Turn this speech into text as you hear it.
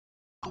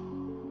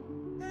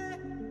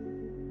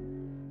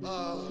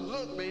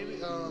look, baby,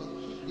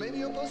 maybe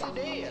your pussy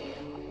dead.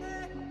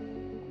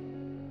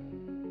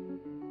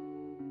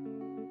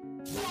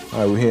 All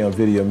right, we're here on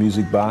Video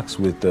Music Box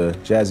with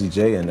Jazzy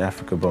J and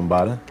Africa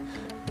Bambaataa.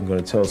 I'm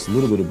going to tell us a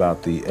little bit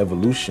about the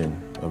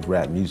evolution of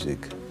rap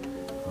music.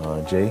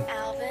 Jay?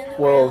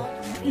 Well,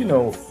 you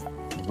know,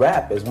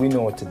 rap as we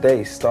know it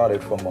today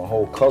started from a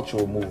whole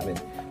cultural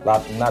movement.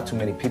 Not too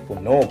many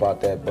people know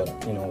about that, but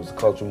you know, it was a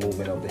cultural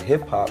movement of the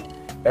hip-hop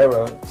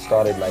era.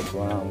 Started like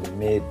around the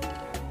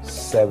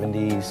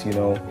mid-70s, you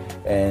know,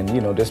 and you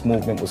know, this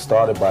movement was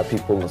started by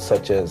people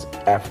such as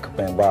Africa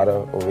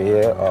Bambaataa over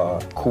here,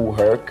 Kool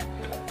Herc,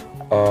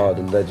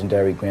 the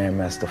legendary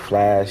Grandmaster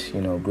Flash, you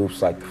know,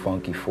 groups like the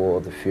Funky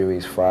Four, the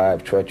Furious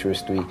Five,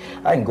 Treacherous Three.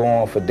 I can go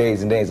on for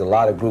days and days. A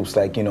lot of groups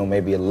like, you know,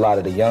 maybe a lot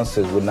of the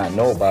youngsters would not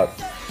know about,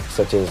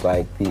 such as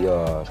like the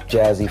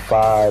Jazzy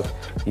Five,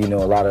 you know,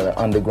 a lot of the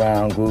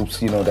underground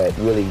groups, you know, that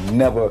really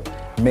never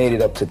made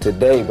it up to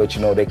today, but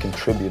you know, they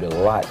contribute a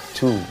lot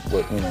to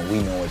what, you know,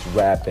 we know as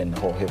rap and the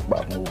whole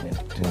hip-hop movement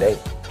today.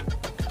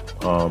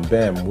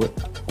 Bam,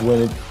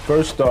 when it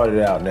first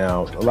started out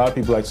now, a lot of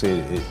people like to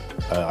say,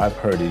 I've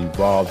heard it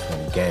evolved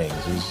from gangs.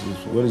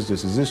 What is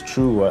this? Is this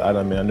true?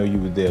 I mean, I know you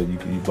were there, you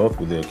both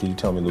were there. Can you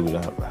tell me a little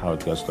bit how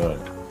it got started?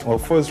 Well,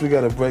 first we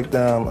got to break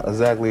down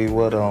exactly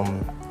what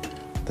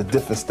the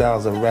different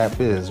styles of rap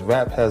is.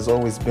 Rap has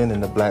always been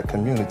in the black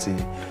community,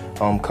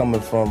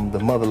 coming from the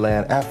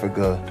motherland,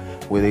 Africa,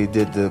 where they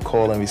did the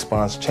call and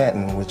response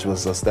chanting, which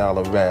was a style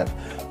of rap.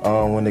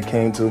 When it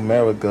came to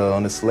America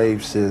on the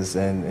slave ships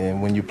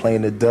and when you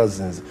playing the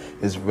dozens,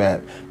 it's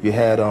rap. You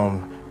had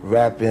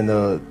rap in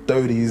the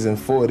 30s and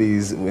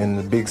 40s in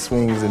the big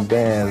swings and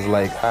bands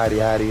like Hottie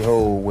Hottie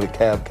Ho with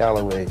Cab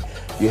Calloway.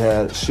 You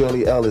had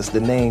Shirley Ellis, The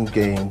Name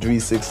Game,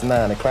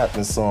 369, a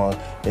Clapton song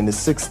in the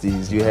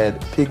 60s. You had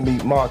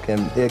Pigmeat Mark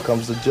and Here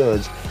Comes the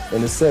Judge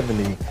in the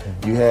 70s.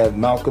 You had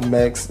Malcolm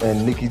X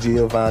and Nikki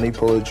Giovanni,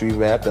 poetry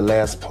rap, The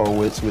Last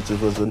Poets, which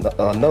was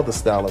another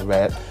style of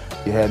rap.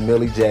 You had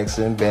Millie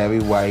Jackson, Barry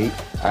White,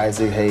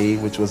 Isaac Hayes,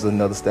 which was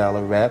another style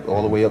of rap,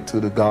 all the way up to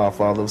the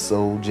Godfather of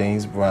Soul,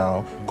 James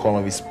Brown, call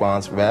and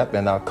response rap,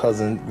 and our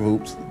cousin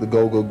groups, the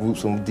go-go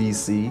groups from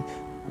DC,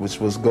 which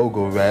was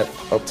go-go rap,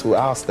 up to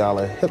our style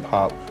of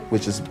hip-hop,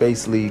 which is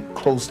basically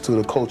close to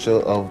the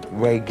culture of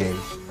reggae,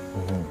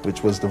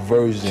 which was the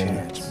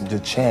version, the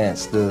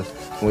chants,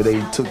 where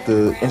they took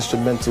the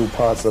instrumental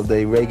parts of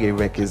their reggae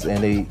records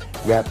and they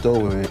rapped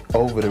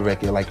over the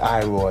record, like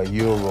Iroy,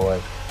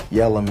 Uroy,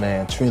 Yellow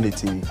Man,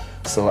 Trinity.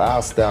 So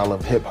our style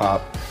of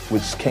hip-hop,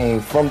 which came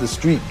from the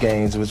street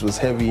gangs, which was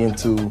heavy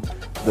into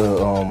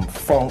the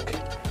funk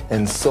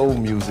and soul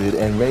music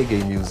and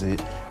reggae music,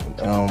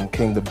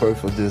 came the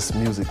birth of this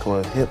music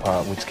called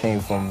hip-hop, which came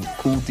from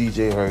Kool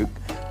DJ Herc,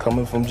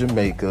 coming from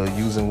Jamaica,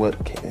 using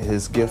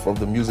his gift of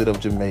the music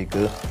of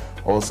Jamaica.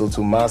 Also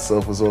to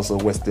myself was also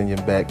West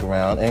Indian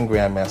background, and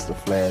Grandmaster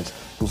Flash,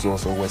 who's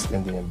also West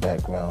Indian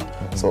background.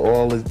 So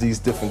all of these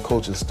different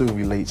cultures still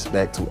relates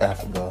back to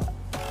Africa.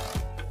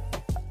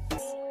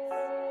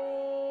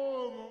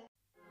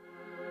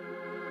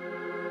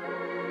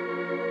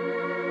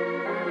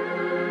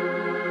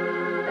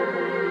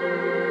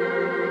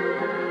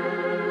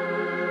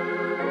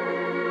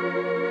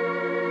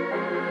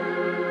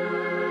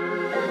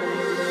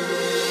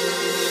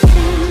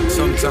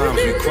 Sometimes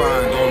we cry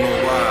and don't know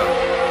why.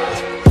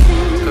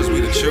 It's cause we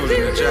the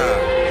children of Jah.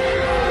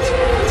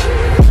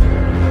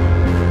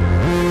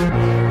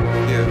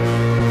 Yeah.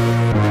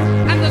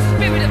 I'm the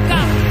spirit of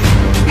God.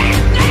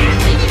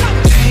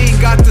 They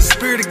ain't got the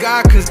spirit of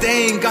God cause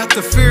they ain't got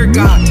the fear of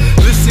God.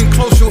 Listen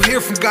close, you'll hear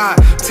from God.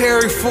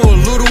 Tarry for a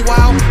little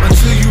while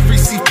until you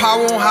receive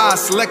power on high.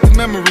 Select the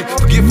memory,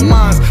 forgetful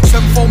minds.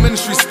 Sevenfold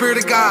ministry, spirit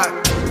of God.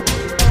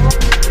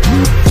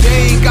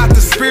 They ain't got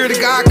the spirit of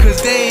God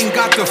cause they ain't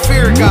got the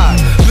fear of God.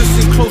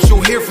 Listen close,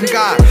 you'll hear from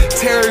God.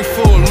 Tarry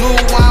for a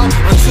little while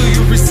until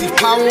you receive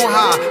power on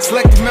high.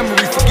 Select the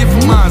memory,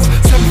 forgetful minds.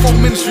 Sevenfold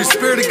ministry,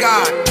 spirit of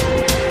God.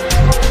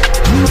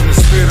 The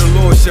spirit of the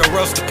Lord shall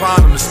rest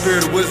upon them. The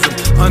spirit of wisdom,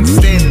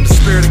 understanding, the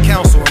spirit of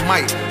counsel and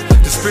might.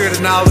 The spirit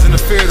of knowledge and the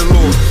fear of the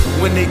Lord.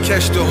 When they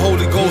catch the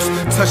Holy Ghost,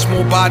 touch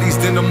more bodies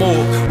than the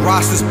morgue.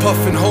 Rosses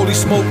puffing holy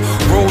smoke,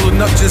 rolling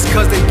up just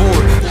cause they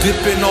bored.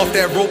 Dipping off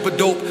that rope of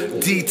dope,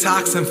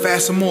 detox and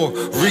fast some more.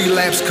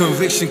 Relapse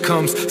conviction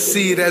comes,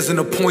 see it as an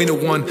appointed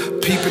one.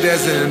 Peep it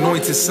as an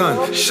anointed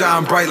sun,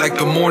 shine bright like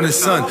the morning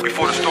sun.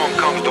 Before the storm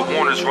comes, the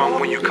warners run.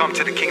 When you come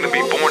to the kingdom,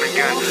 be born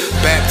again.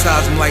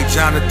 Baptize them like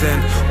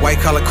Jonathan. White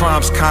collar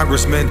crimes,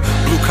 congressmen.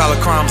 Blue collar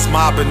crimes,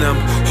 mobbing them.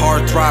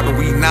 Hard thriving,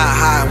 we not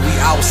hiding, we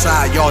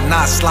outside. Y'all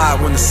not slide.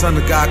 When the son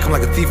of God come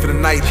like a thief in the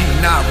night,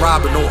 he not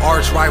robbing, no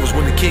arch rivals.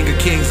 When the King of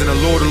Kings and the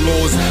Lord of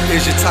Lords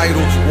is your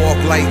title, walk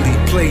lightly,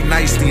 play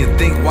nicely, and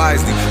think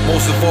wisely.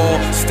 Most of all,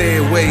 stay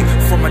away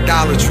from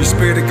idolatry.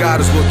 Spirit of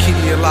God is what keep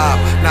me alive,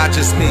 not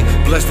just me.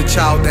 Bless the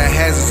child that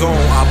has his own.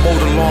 I mow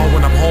the lawn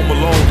when I'm home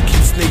alone to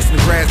keep snakes in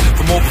the grass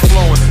from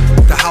overflowing.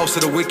 The house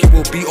of the wicked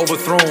will be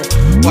overthrown,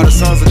 while the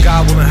sons of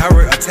God will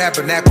inherit a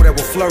tabernacle that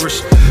will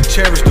flourish.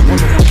 Cherish the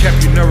woman who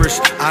kept you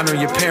nourished. Honor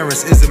your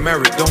parents is a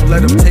merit. Don't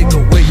let them take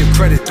away your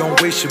credit. Don't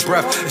waste your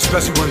breath,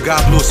 especially when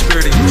God blew a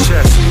spirit in your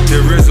chest.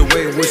 There is a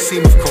way which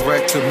seemeth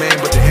correct to man,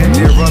 but the end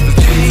thereof is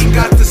they ain't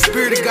got the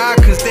spirit of God,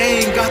 cause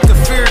they ain't got the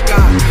fear of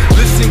God.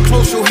 Listen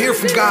close, you'll hear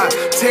from God.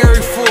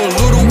 Tarry for a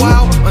little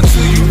while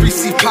until you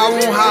receive power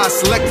on high.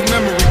 Selective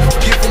memory,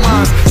 forgetful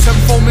minds.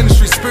 Sevenfold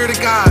ministry, spirit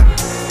of God.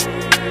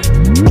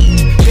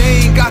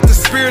 They ain't got the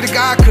spirit of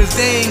God, cause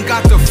they ain't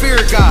got the fear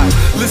of God.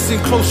 Listen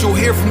close, you'll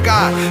hear from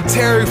God.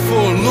 Tarry for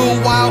a little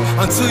while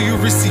until you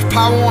receive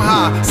power on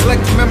high.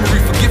 Selective memory,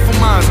 forgetful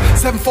minds.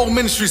 Sevenfold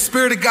ministry,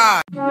 spirit of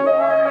God.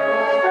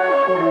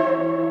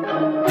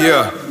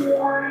 Yeah.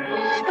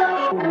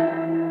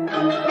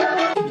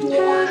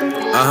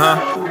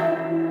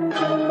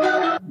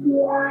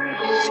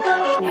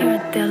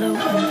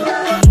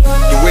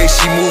 The way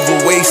she move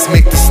her waist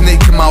make the snake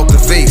come out the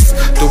vase.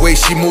 The way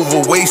she move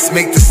her waist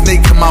make the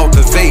snake come out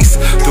the vase.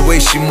 The way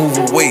she move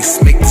her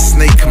waist make the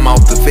snake come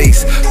out the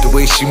vase. The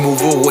way she move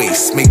her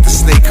waist make the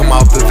snake come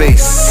out the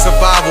vase.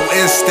 Survival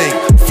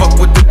instinct, fuck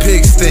what the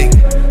pigs think.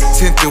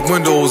 Tinted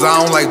windows,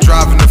 I don't like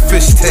driving a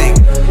fish tank.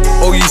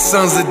 Oh, ye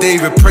sons of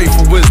David, pray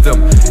for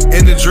wisdom.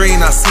 In the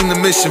dream, I seen the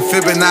mission,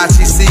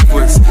 Fibonacci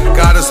sequence.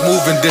 Got us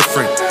moving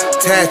different.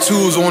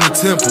 Tattoos on the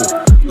temple,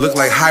 look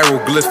like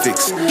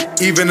hieroglyphics.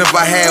 Even if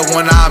I had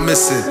one eye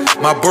missing,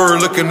 my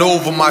bird looking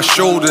over my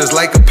shoulders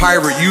like a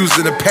pirate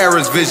using a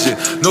Paris vision.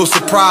 No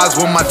surprise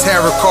when my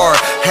tarot card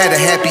had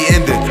a happy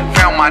ending.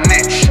 Found my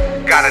niche,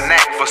 got a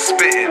knack for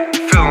spitting.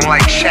 Feeling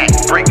like Shaq,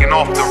 breaking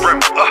off the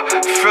rim.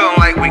 Feeling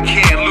like we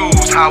can't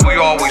lose, how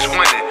we always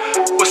winning.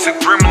 What's a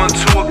gremlin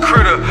to a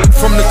critter?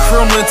 From the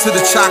Kremlin to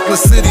the chocolate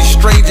city,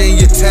 stranger in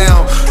your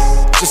town.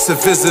 Just a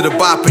visitor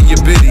bopping your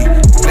biddy.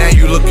 Now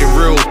you looking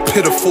real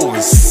pitiful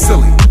and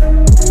silly.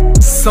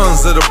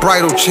 Sons of the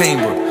bridal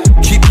chamber,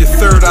 keep your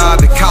third eye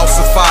to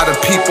calcify and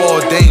peep all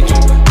danger.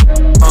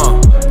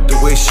 The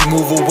way she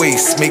move her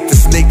waist, make the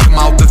snake come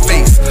out the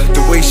vase.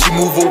 The way she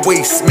move her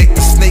waist, make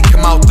the snake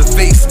come out the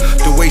vase.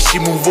 The way she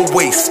move her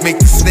waist, make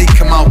the snake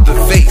come out the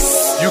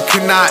vase. You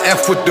cannot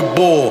F with the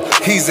bull,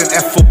 he's an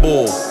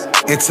F-able.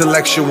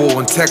 Intellectual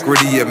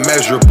integrity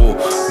immeasurable.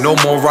 No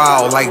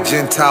morale like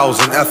Gentiles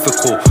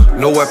unethical.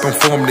 No weapon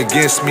formed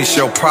against me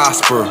shall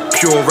prosper.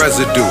 Pure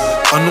residue.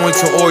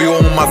 Anointed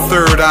oil on my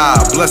third eye.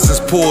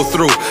 Blessings pour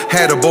through.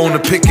 Had a bone to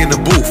pick in the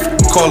booth.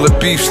 Call it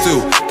beef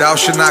stew. Thou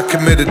should not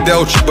commit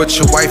adultery, but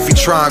your wifey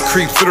try and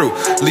creep through.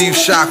 Leave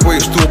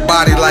shockwaves through a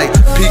body like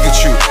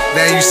Pikachu.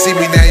 Now you see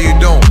me, now you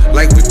don't.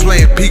 Like we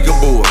playing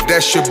peekaboo. If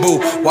that's your boo,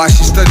 why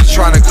she steady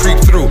trying to creep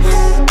through?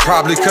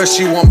 Probably cause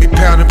she want me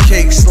pound them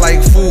cakes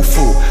like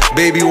foo-foo.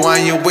 Baby,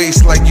 wind your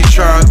waist like you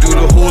trying to do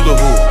the hula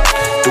hoop.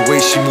 The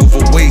way she move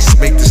her waist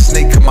make the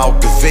snake come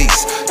out the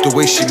vase. The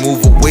way she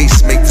move her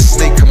waist make the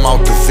snake come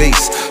out the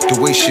vase. The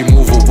way she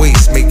move her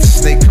waist make the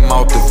snake come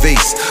out the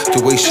vase.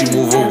 The way she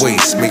move her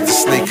waist make the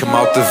snake come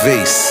out the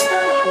vase.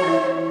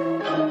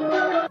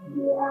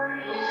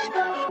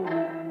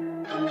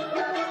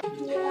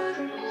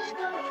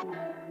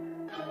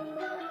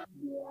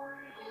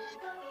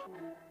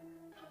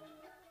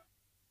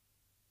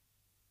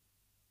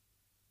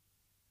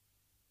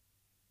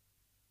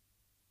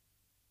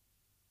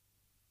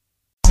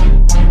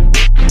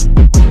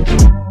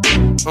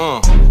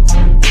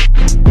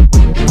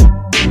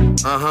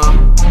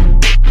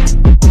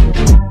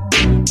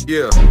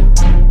 Yeah.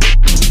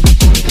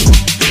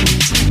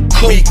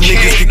 Weak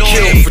niggas get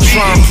killed for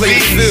trying to play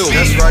the field.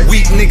 That's right.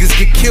 Weak niggas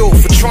get killed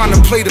for trying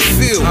to play the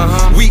field.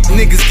 Weak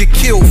niggas get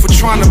killed for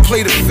trying to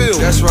play the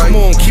field. That's right.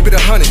 Come on, keep it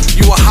 100.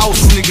 You a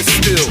house nigga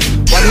still.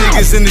 While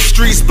niggas in the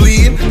streets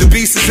bleeding, the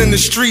beast is in the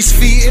streets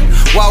feeding.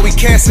 While we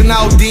casting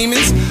out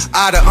demons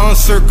out of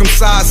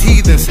uncircumcised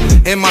heathens.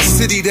 In my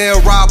city,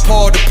 they'll rob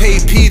Paul to pay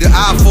Peter,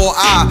 eye for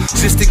eye,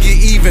 just to get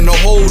even. The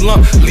whole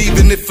lump,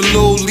 leaving it for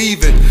little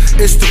leaving.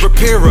 It's the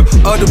repairer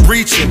of the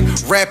breaching,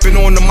 rapping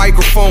on the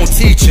microphone,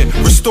 teaching,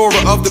 restorer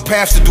of the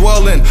paths to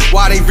dwell in.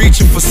 While they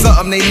reaching for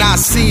something they not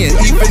seeing.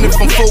 Even if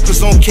I'm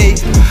focused on cake,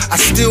 I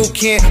still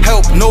can't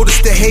help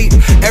notice the hate.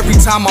 Every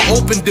time I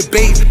open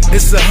debate,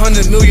 it's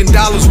 $100 million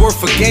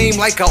worth of game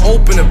like I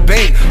open a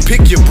bank.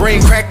 Pick your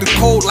brain, crack the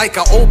code like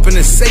I open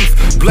a safe.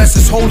 Bless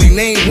his holy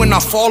name when I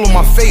fall on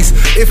my face.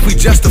 If we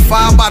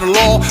justified by the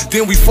law,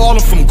 then we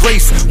falling from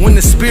grace. When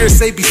the spirit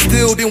say be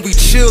still, then we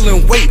chill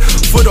and wait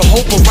for the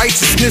hope of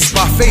righteousness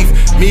by faith.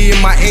 Me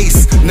and my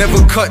ace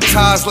never cut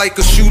ties like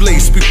a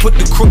shoelace. We put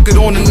the crooked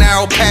on the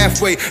narrow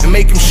pathway and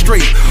make them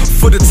straight.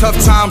 For the tough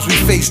times we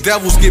face,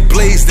 devils get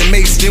blazed and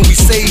maced, then we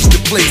sage the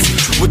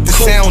place. With the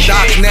sound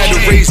doctrine that'll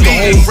raise the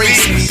whole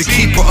race. The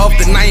keeper of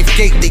the ninth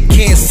gate, they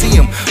can't see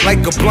him.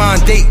 Like a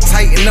blind date,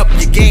 tighten up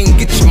your game,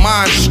 get your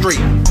mind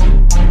straight.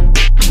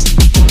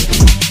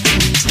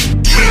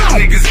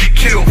 niggas get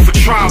killed for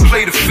trying to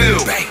play the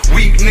field.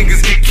 Weak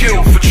niggas get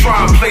killed for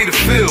trying to play the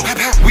field.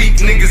 Weak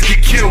niggas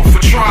get killed for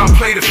trying to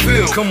play the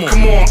field. Come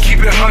on, keep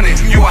it 100.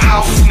 You a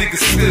house nigga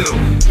still.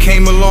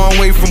 Came a long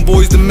way from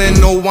boys to men,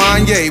 no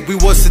wine, yay. We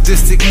was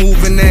sadistic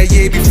moving that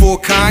year before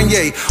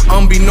Kanye.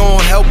 Unbeknown,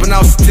 helping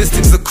out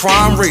statistics of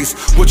crime race.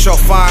 What y'all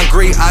find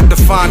great, I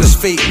define as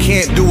fake.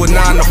 Can't do a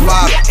 9 to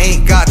 5,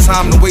 ain't got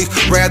time to waste.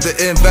 Rather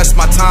invest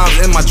my time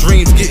in my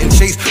dreams, getting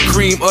chased.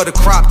 Cream of the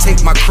crop,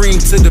 take my cream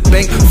to the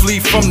bank, flee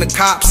from the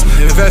cops.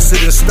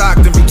 Invested in stock,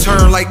 then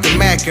return like the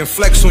Mac and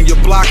flex on your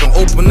block and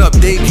open up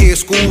daycare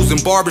schools and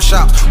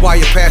barbershops while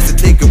you pass to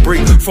take a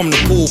break from the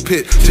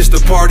pulpit. Just a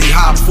party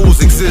hop,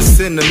 fools exist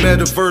in the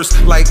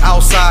metaverse like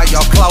outside.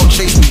 Y'all clout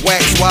chase me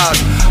wax wise.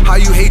 How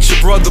you hate your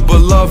brother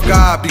but love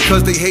God?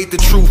 Because they hate the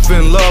truth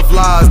and love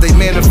lies. They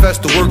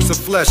manifest the works of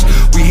flesh.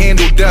 We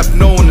handle death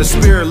knowing the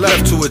spirit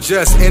left to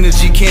adjust.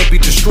 Energy can't be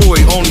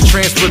destroyed, only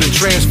transferred and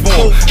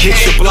transformed. Hit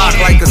your block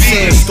like a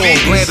sandstorm.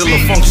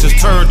 Glandular functions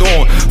turned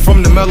on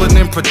from the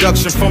melanin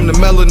production, from the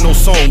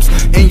melanosomes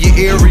in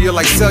your area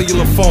like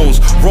cellular phones.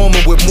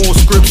 Roaming with more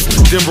scripts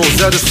than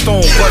Rosetta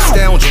Stone. Bust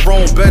down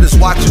Jerome Bettis,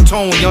 watch your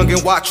tone.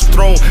 Youngin' watch your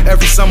throne.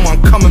 Every summer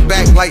I'm coming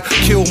back like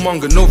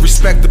Killmonger. No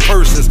respect to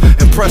persons,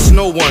 impress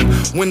no one.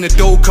 When the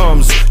dough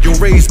comes, you'll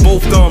raise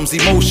both thumbs.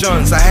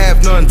 Emotions, I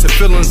have none. To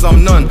feelings,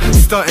 I'm none.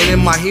 Stunting in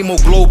my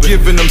hemoglobin,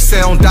 giving them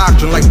sound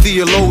doctrine like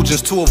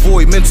theologians to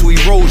avoid mental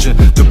erosion.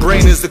 The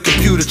brain is the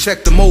computer,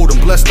 check the modem,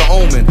 bless the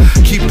omen.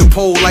 Keep the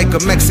pole like a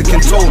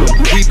Mexican totem.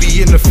 We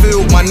be in the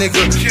field, my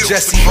nigga,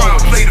 Jesse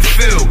Owens. Play the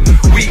field.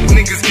 Weak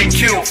niggas get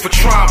killed for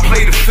trying to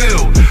play the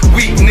field.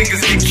 Weak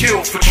niggas get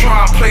killed for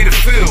trying to play the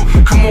field.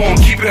 Come on,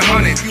 keep it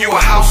 100. You a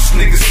house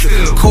nigga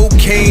still.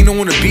 Cocaine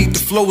on the beat, the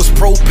flow is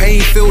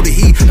propane. Feel the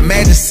heat.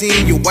 Imagine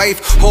seeing your wife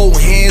hold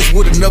hands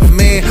with another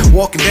man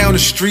walking down the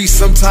street.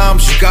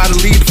 Sometimes you gotta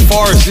leave the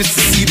forest just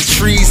to see the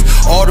trees.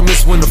 Autumn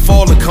is when the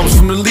falling comes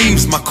from the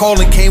leaves. My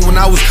calling came when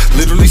I was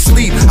literally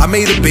asleep. I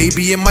made a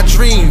baby in my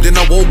dream. Then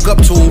I woke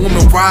up to a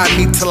woman ride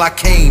me till I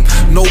came.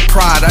 No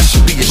pride, I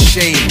should be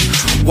ashamed.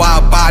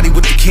 Wild body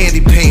with the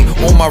candy paint.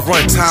 On my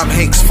run, Tom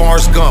Hanks,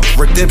 Forrest Gump.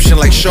 Redemption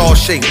like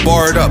Shawshank,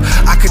 barred up.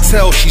 I could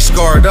tell she's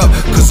scarred up,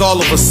 cause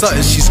all of a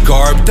sudden she's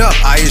garbed up.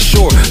 I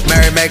assure,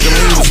 Mary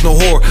Magdalene was no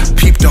whore.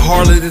 Peep the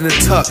harlot in the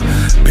tuck.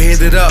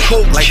 Banded up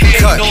like a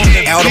cut.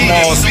 Out of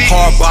malls,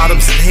 hard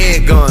bottoms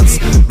and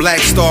handguns. Black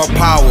Star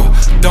power.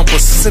 Dump a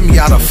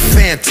semi-auto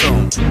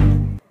phantom.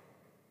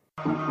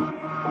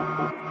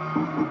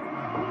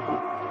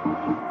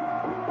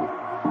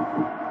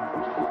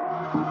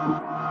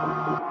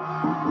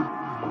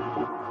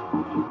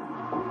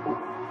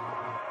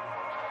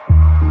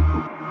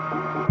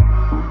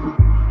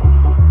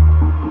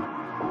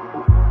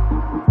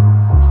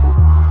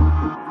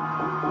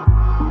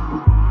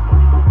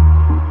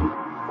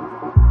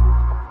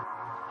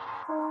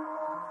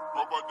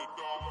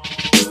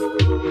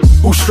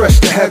 Who stretch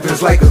the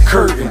heavens like a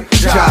curtain?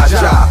 Ja,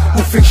 ja.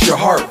 Who fix your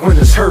heart when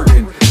it's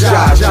hurting?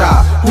 Ja,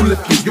 ja. Who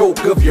lift your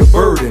yoke of your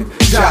burden?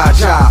 Ja,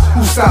 ja.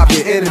 Who stop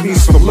your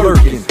enemies from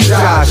lurking?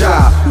 Ja,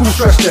 ja. Who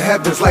stretch the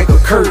heavens like a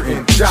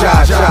curtain?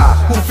 Ja, ja.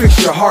 Who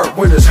fix your heart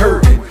when it's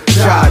hurting?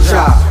 Ja,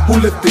 ja. Who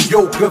lift the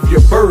yoke of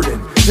your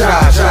burden?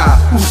 Ja, ja.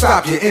 Who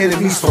stop your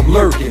enemies from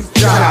lurking?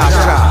 Ja,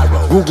 ja.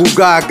 Google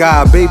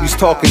Gaga, babies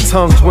talking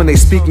tongues when they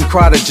speak and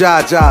cry to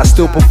Ja, ja.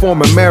 Still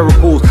performing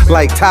miracles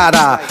like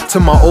Tada. To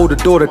my older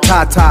daughter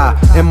Tata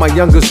and my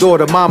youngest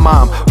daughter my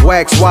mom.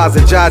 Wax wise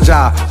and Ja,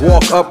 ja.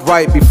 Walk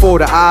upright before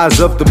the eyes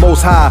of the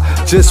Most High.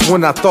 Just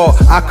when I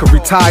thought I could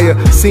retire,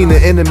 seen the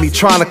enemy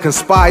trying to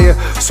conspire,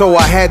 so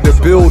I had to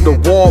build the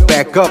wall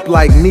back up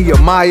like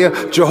Nehemiah.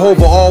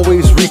 Jehovah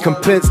always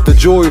recompense the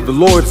joy of the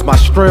Lord is my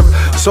strength,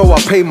 so I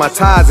pay my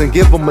tithes and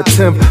give them a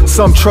tenth.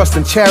 Some trust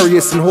in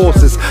chariots and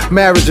horses,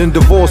 marriage and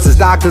divorces,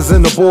 doctors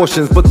and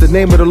abortions, but the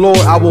name of the Lord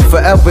I will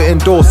forever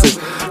endorse it.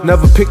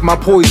 Never pick my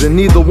poison,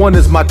 neither one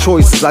is my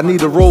choices. I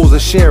need a Rose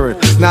of Sharon,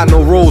 not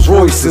no Rolls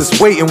Royces.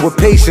 Waiting with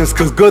patience,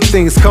 cause good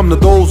things come to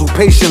those who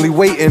patiently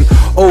waiting.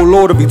 Oh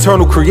Lord of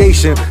eternal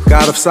creation,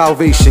 God of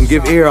salvation,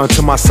 give ear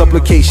unto my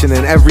supplication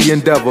in every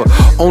endeavor.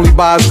 Only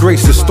by His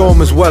grace the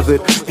storm is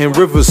weathered, and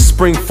rivers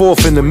spring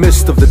forth in the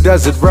midst of the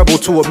desert. Rebel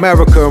to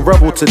America and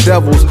rebel to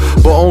devils,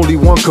 but only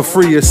one could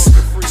free us.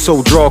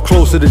 So draw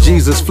closer to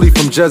Jesus, flee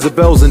from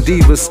Jezebels and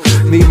divas.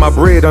 Need my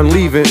bread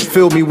unleavened,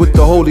 fill me with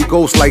the Holy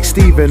Ghost like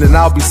Stephen, and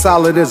I'll be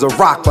solid as a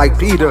rock like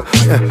Peter.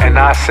 And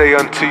I say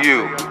unto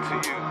you,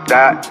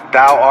 that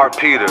thou art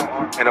Peter,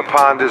 and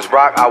upon this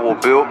rock I will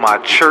build my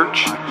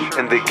church,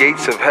 and the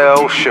gates of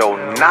hell shall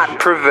not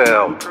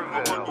prevail.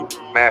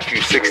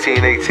 Matthew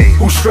 16:18.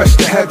 Who stretch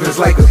the heavens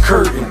like a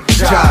curtain?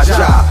 Ja,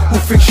 ja. Who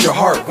fix your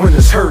heart when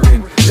it's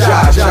hurting?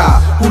 Ja, ja.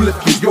 Who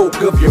lift your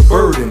yoke of your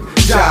burden?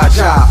 Ja,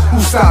 ja.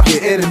 Who stop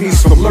your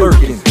enemies from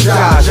lurking?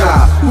 Ja,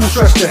 ja. Who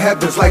stretch the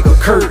heavens like a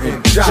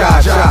curtain? Ja,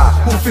 ja.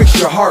 Who fix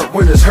your heart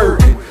when it's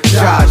hurting?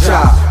 Ja,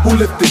 ja. Who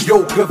lift the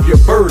yoke of your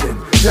burden?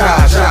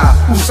 Ja, ja.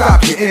 Who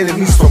stop your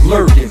enemies from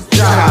lurking?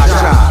 Ja,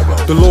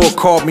 ja. The Lord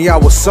called me, I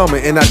was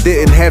summoned, and I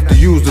didn't have to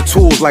use the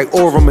tools like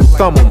Orem and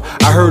Thummim.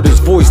 I heard his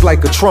voice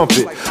like a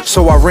trumpet,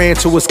 so I ran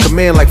to his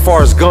command like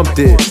Forrest Gump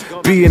did.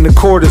 Be in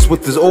accordance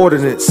with his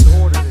ordinance,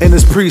 and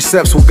his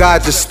precepts will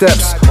guide your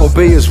steps.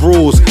 Obey his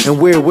rules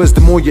and wear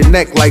wisdom on your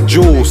neck like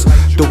jewels.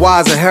 The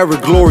wise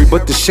inherit glory,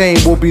 but the shame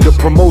will be the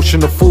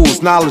promotion of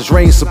fools. Knowledge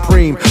reigns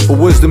supreme, but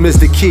wisdom is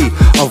the key.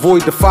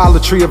 Avoid the folly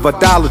of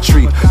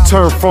idolatry.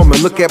 Turn from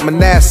it, look at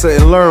Manasseh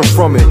and learn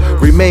from it.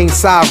 Remain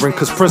sovereign,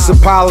 cause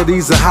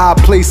principalities and high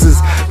places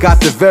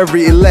got the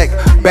very elect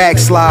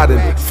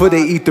backsliding. For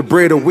they eat the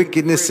bread of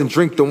wickedness and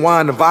drink the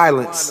wine of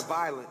violence.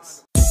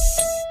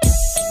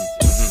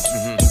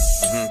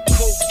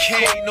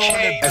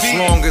 As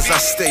long as I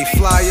stay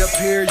fly up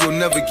here, you'll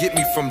never get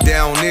me from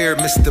down there.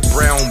 Mr.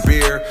 Brown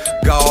Bear,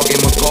 Gog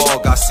and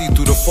Magog, I see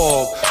through the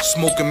fog.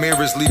 Smoke and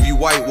mirrors leave you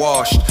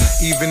whitewashed.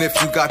 Even if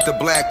you got the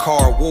black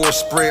car, war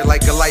spread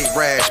like a light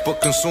rash, but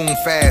consume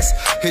fast.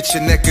 Hit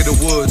your neck of the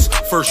woods,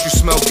 first you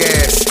smell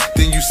gas,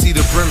 then you see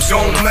the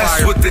brimstone. Don't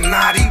mess with the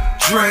naughty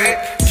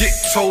dread, get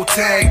toe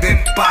tagged and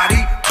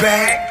body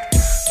bag.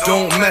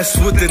 Don't mess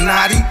with the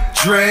naughty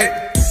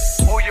dread,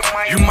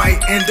 you might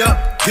end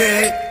up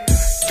dead.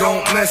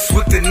 Don't mess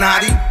with the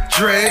naughty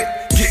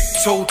dread, get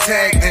toe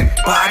tagged and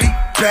body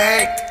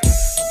bagged.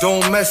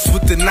 Don't mess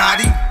with the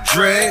naughty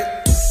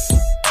dread,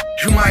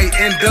 you might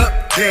end up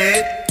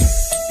dead.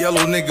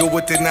 Yellow nigga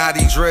with the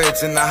naughty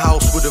dreads in the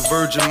house with a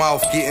virgin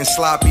mouth getting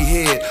sloppy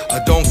head.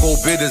 A don't go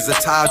bitters, a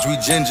Tajri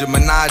ginger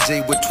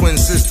menage with twin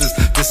sisters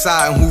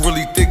deciding who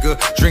really thicker.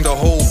 Drink a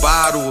whole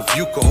bottle if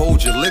you could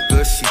hold your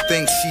liquor. She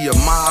thinks she a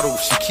model,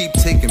 she keep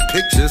taking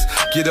pictures.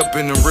 Get up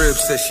in the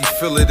ribs, says she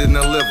feel it in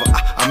the liver.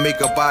 I make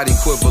her body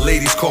quiver.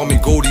 Ladies call me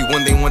Goldie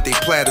when they want they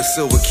platter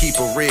silver. Keep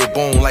a red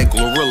bone like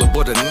Glorilla,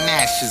 but a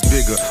Nash is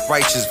bigger.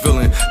 Righteous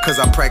villain, cause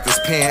I practice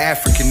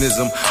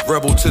Pan-Africanism.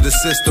 Rebel to the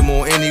system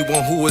or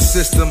anyone who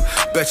assists them.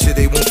 Bet you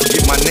they won't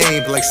forget my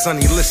name like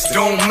Sonny Liston.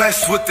 Don't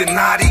mess with the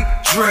naughty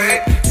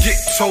dread, get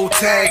toe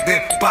tagged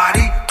and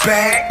body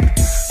bag.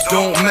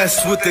 Don't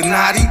mess with the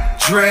naughty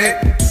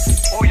dread,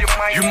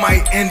 you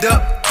might end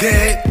up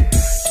dead.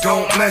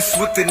 Don't mess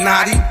with the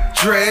naughty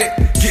dread,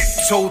 get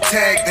toe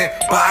tagged and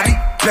body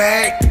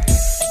bag.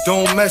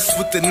 Don't mess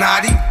with the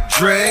naughty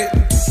dread,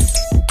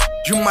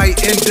 you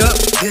might end up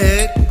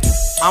dead.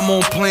 I'm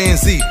on plan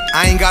Z,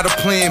 I ain't got a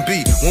plan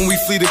B. When we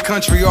flee the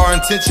country, our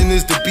intention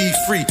is to be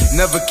free.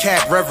 Never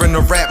cap, reverend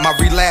or rap, my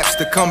relapse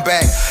to come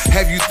back.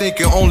 Have you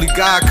thinking only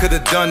God could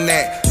have done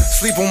that?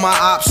 Sleep on my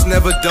ops,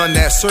 never done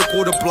that.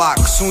 Circle the block,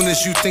 soon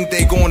as you think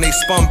they gone, they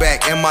spun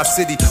back. In my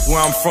city,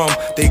 where I'm from,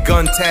 they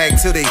gun tag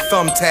till they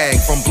thumb tag.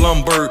 From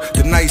Blumberg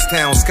to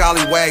Nicetown,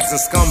 scallywags and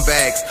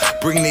scumbags.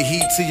 Bring the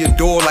heat to your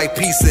door like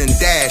pizza and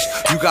dash.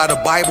 You got a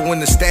Bible in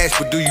the stash,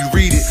 but do you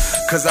read it?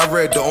 Cause I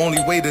read the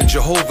only way to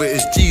Jehovah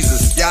is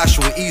Jesus,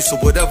 Yahshua, Isa,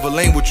 whatever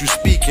language you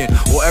speaking,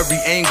 or every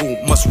angle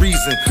must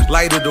reason.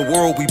 Light of the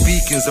world, we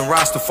beacons, and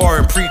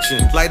Rastafarian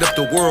preaching. Light up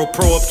the world,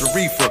 pro up the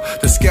reefer.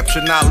 The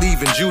scepter not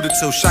leaving Judah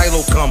till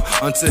Shiloh come.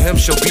 Unto him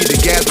shall be the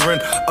gathering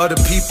of the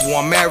people.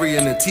 I'm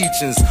marrying the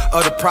teachings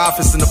of the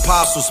prophets and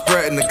apostles,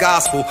 spreading the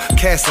gospel,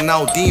 casting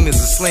out demons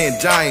and slaying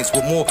giants.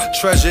 With more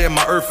treasure in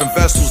my earthen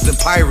vessels than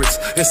pirates.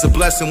 It's a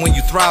blessing when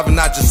you thriving,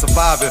 not just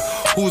surviving.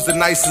 Who's the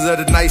nicest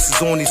of the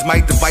nicest on these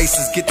mic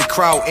devices? Get the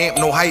crowd amp,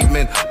 no hype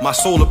man. My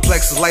solar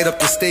plexus light up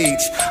the stage.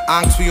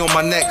 Ankh-Twi on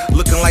my neck,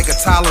 looking like a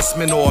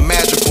talisman or a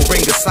magical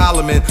ring of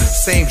Solomon.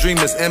 Same dream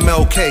as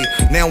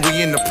MLK, now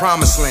we in the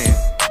promised land.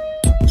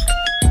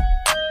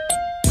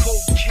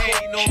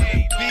 Kokane on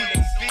the beat.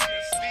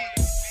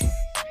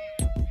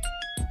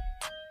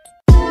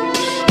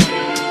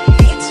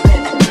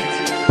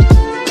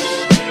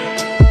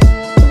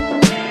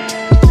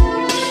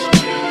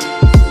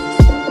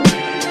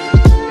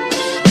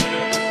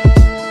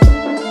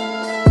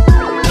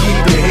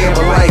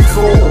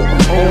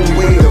 Only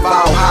way to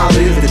Valhalla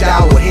is the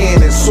dower,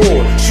 hand and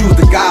sword. Choose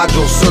the God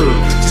you'll serve.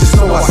 Just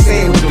know I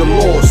stand with the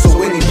Lord.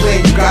 So any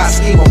plan you got,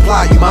 scheme or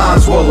plot, you might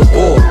as well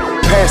abort.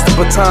 Pass the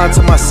baton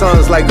to my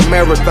sons like a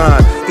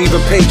marathon.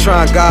 Even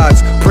patron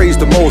gods praise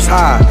the most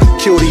high.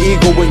 Kill the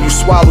ego when you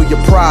swallow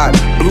your pride.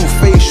 Blue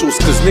facials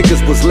cause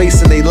niggas was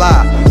lacing they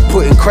lie.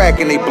 Putting crack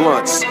in they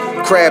blunts.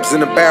 Crabs in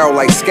the barrel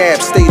like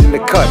scabs stayed in the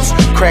cuts.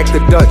 Crack the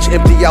Dutch,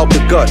 empty out the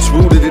guts.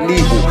 Rooted in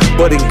evil,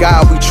 but in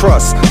God we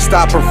trust.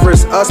 Stop and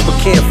frisk us, but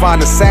can't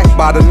find a sack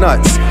by the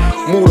nuts.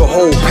 Move the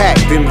whole pack,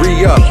 then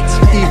re-up.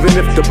 Even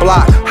if the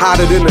block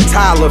hotter than a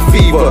Tyler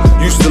fever.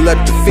 Used to let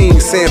the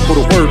fiend sample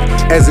the work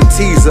as a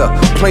teaser.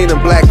 Plain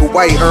and black and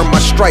white, earned my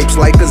stripes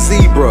like a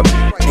zebra.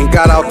 And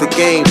got out the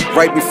game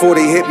right before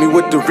they hit me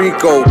with the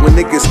Rico. When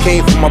niggas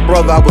came for my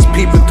brother, I was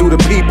peeping through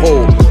the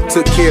peephole.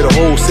 Took care of the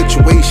whole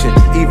situation,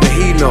 even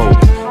he know.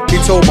 He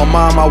told my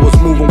mom I was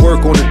moving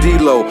work on the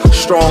D-Lo.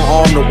 Strong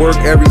arm to work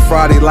every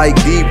Friday like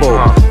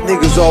Debo.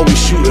 Niggas always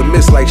shoot and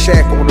miss like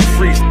Shaq on the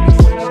free.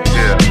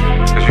 Yeah,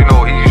 cause you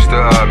know he used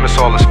to miss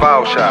all his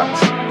foul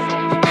shots.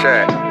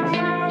 Shaq.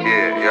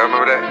 Yeah, y'all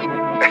remember that?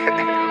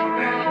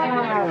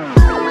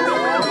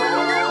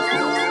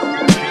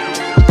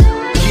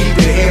 Keep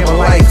the hammer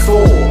like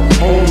Thor.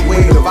 Only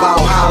way to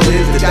Valhalla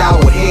is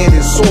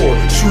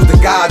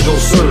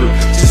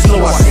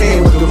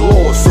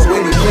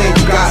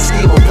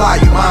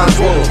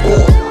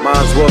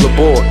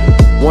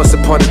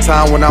Upon a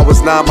time when I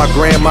was 9, my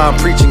grandma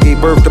preaching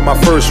gave birth to my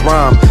first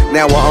rhyme.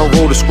 Now I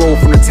unroll the scroll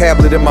from the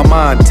tablet in my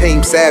mind.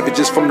 Tame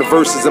savages from the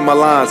verses in my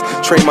lines.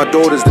 Train my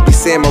daughters to be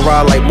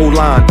samurai like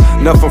Mulan.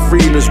 Nothing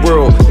free in this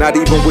world, not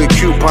even with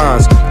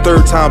coupons.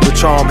 3rd time's the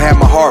charm, had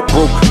my heart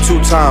broke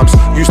 2 times.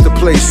 Used to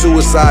play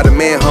suicide and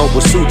manhunt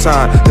with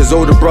Sutan. His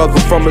older brother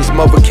from his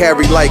mother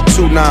carried like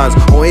 2 9s.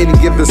 On any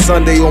given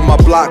Sunday on my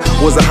block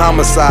was a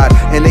homicide,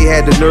 and they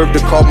had the nerve to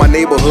call my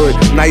neighborhood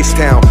Nice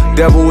Town.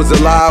 Devil is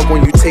alive.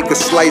 When you take a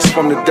slice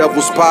from the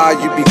devil's pie,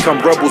 you become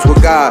rebels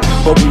with God.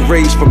 But we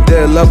raise from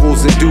dead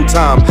levels in due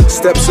time.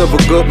 Steps of a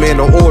good man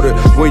are ordered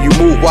when you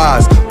move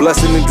wise.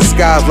 Blessing in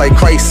disguise like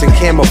Christ in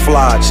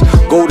camouflage.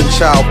 Golden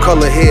child,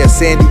 color hair,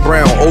 sandy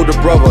brown. Older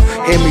brother,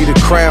 hand me the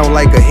crown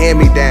like a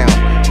hand-me-down.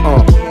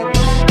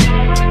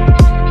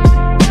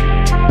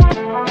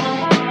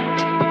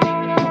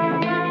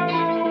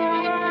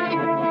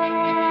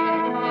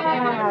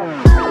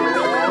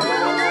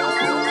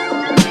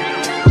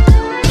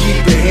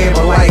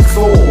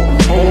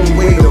 Only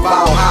way to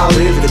Valhalla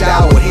is the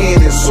Tao with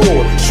hand and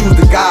sword. Choose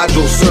the God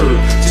you'll serve.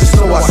 Just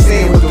know I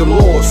stand with the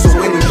Lord. So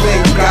any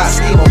plan you got,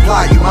 scheme or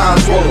plot, you might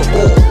as well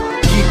abort.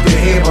 Keep the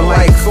hammer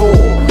like Thor.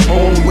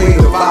 Only way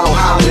to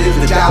Valhalla is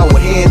the Tao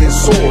with hand and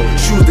sword.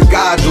 Choose the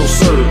God you'll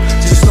serve.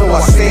 Just know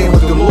I stand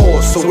with the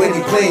Lord. So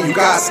any plan you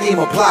got, scheme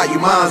or plot, you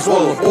might as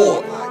well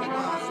abort.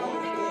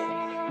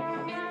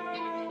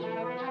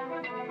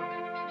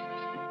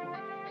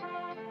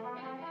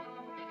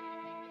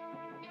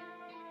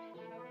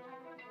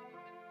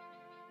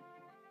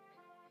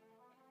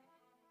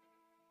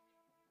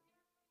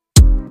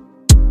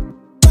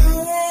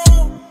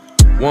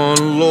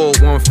 One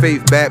Lord, one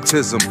faith,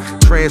 baptism.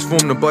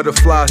 Transform the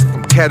butterflies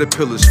from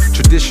caterpillars.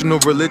 Traditional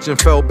religion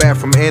fell back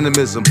from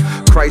animism.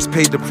 Christ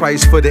paid the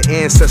price for the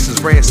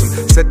ancestors' ransom.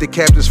 Set the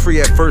captives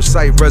free at first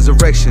sight,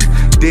 resurrection.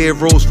 Dead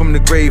rose from the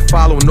grave,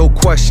 follow, no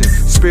question.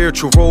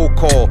 Spiritual roll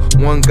call.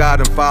 One God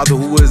and Father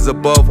who is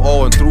above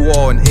all and through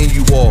all and in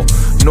you all.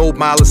 No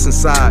malice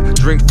inside,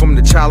 drink from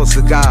the chalice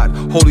of God.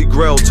 Holy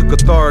Grail took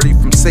authority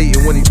from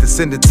Satan when he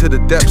descended to the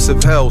depths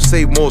of hell.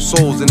 Saved more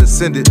souls and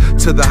ascended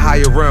to the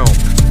higher realm.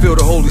 Feel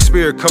the Holy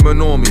Spirit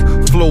coming on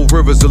me. Flow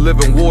rivers of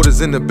living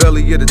waters in the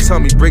belly of the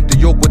tummy. Break the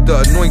yoke with the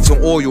anointing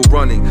oil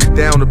running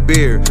down the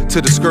beard to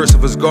the skirts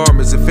of his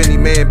garments. If any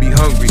man be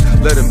hungry,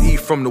 let him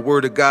eat from the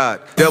word of God.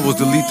 Devils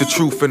delete the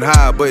truth and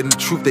hide, but in the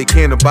truth they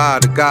can't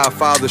abide. The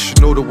Godfather should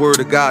know the word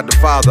of God the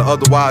Father.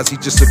 Otherwise he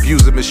just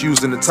abusing,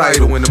 misusing the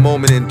title. In the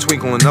moment and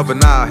twinkle of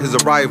an eye, his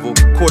arrival.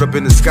 Caught up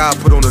in the sky,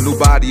 put on a new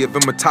body of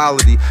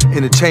immortality.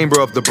 In the chamber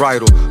of the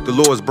bridal, the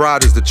Lord's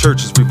bride is the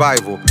church's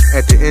revival.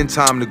 At the end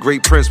time, the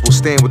great prince will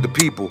stand with the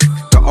people,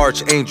 the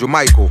archangel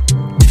Michael.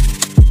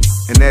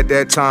 And at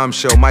that time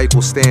shall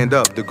Michael stand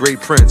up, the great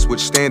prince,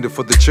 which standeth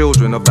for the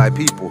children of thy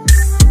people.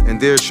 And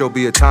there shall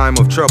be a time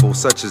of trouble,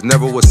 such as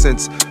never was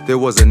since there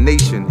was a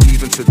nation,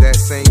 even to that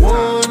same time.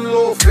 One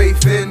Lord,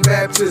 faith and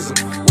baptism.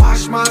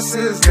 Wash my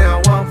sins,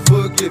 now I'm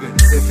forgiven.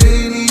 If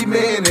any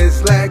man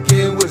is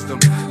lacking wisdom,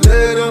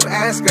 let him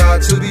ask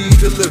God to be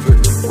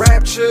delivered.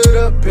 Raptured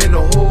up in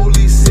the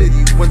holy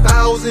city,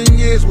 1,000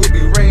 years will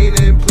be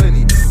raining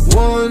plenty.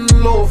 One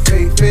Lord,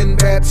 faith and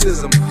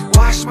baptism.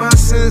 Wash my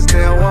sins,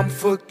 now I'm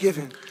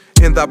forgiven.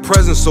 In thy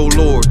presence, O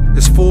Lord,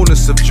 is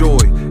fullness of joy.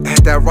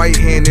 At thy right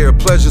hand there are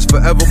pleasures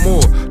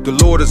forevermore. The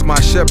Lord is my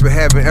shepherd,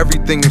 having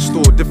everything in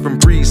store.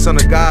 Different breed, son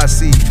of God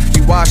seed.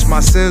 He washed my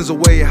sins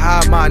away,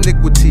 hide my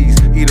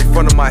iniquities. Eat in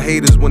front of my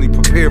haters when he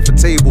prepared for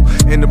table.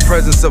 In the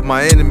presence of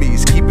my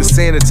enemies, keep it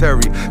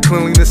sanitary.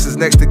 Cleanliness is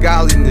next to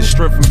godliness,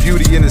 strength and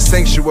beauty in the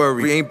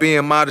sanctuary. We ain't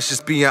being modest,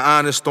 just being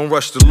honest. Don't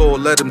rush the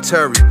Lord, let him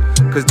tarry.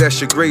 Cause that's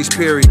your grace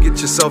period.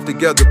 Get yourself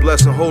together,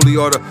 blessed and holy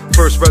are the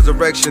first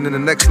resurrection. In the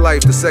next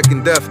life, the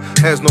second death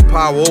has no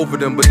power over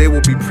them, but they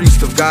will be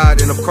priests of God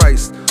and of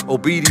Christ.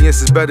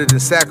 Obedience is better than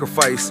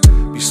sacrifice.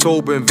 Be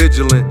sober and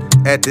vigilant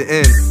at the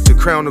end. The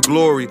crown of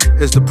glory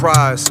is the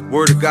prize.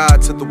 Word of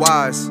God to the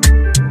wise.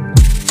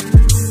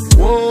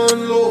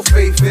 One Lord,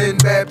 faith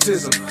and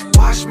baptism.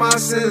 Wash my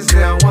sins,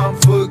 now I'm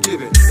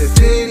forgiven. If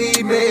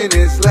any man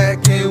is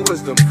lacking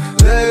wisdom,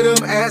 let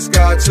him ask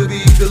God to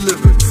be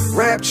delivered.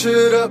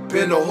 Raptured up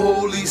in the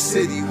holy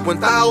city,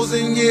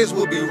 1,000 years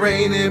will be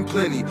raining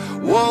plenty.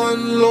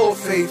 One Lord,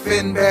 faith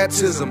and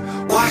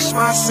baptism. Wash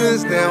my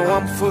sins, now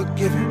I'm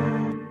forgiven.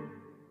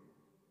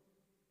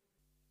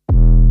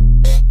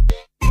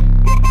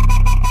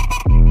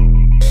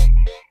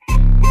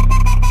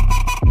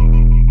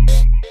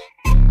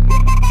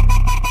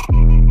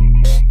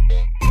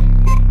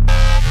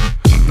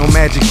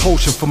 Magic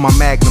potion for my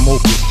Magnum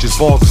Opus. Just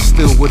balls of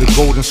steel with a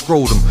golden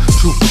scrotum.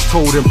 Truth is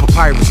told in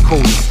papyrus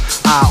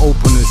coatings. eye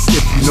openers,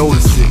 if you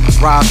notice it.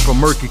 Rise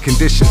from murky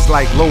conditions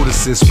like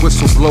lotuses.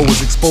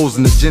 Whistleblowers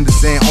exposing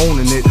agendas and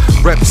owning it.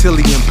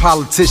 Reptilian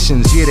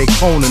politicians, yeah, they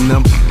cloning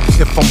them.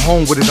 If I'm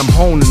home with it, I'm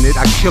honing it.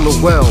 I kill it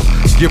well.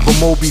 Give a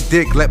Moby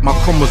Dick, let my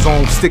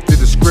chromosome stick to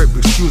the script.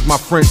 Excuse my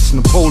French,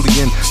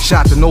 Napoleon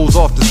shot the nose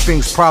off the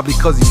Sphinx, probably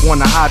cause he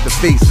wanna hide the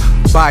face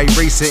by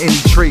erasing any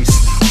trace.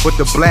 But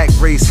the black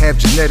race have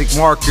genetic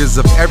markers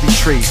of every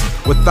trait.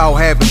 Without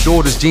having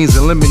daughters, genes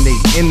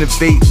eliminate.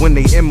 Innovate when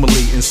they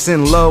immolate, and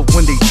send love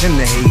when they tend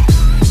to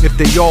hate. If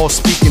they all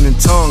speaking in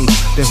tongues,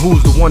 then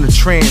who's the one to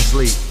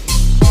translate?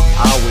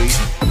 I'll wait.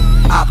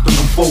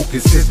 Optimum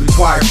focus is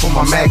required for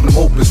my magnum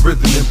opus.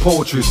 Rhythm and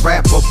poetry,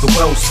 rap up the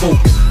well-spoken.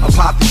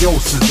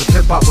 Apotheosis of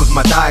hip-hop was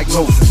my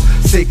diagnosis.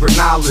 Sacred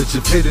knowledge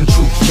of hidden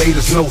truths made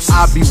us know.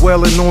 I be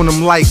welling on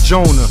them like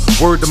Jonah.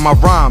 Word to my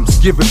rhymes,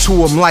 give it to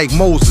them like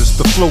Moses.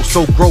 The flow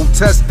so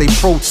grotesque, they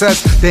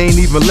protest. They ain't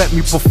even let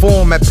me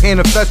perform at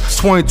Panafest.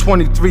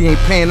 2023 ain't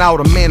pan out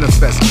a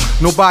manifest.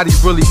 Nobody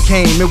really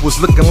came, it was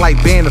looking like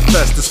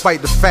Bannerfest.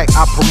 Despite the fact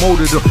I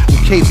promoted them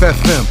in Cape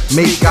FM.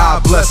 May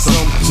God bless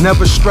them.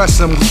 Never stress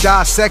them, we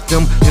dissect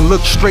them and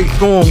look straight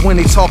through them. When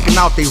they talking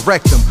out, they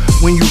wreck them.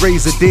 When you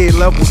raise a dead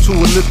level to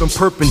a living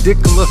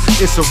perpendicular,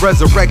 it's a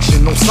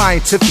resurrection. No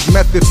scientific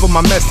method for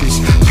my message.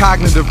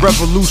 Cognitive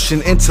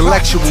revolution,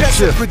 intellectual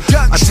shift.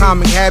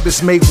 Atomic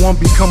habits make one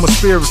become a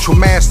spiritual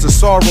master.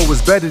 Sorrow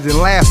is better than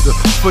laughter.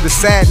 For the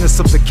sadness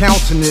of the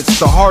countenance,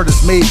 the heart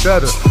is made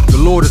better. The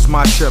Lord is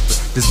my shepherd.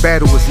 This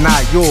battle is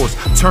not yours.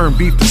 Turn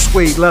beef to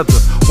suede leather.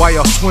 Why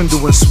y'all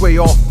swindle and sway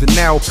off the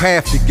narrow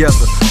path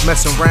together?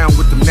 Messing around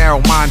with them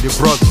narrow-minded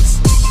brothers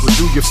will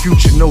do your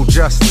future no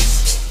justice.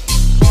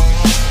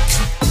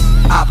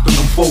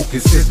 Optimum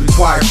focus is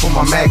required for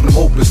my magnum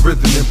opus.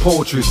 Rhythm and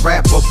poetry,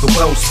 rap up the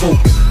well-spoken.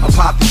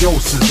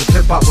 Apotheosis of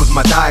hip-hop was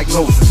my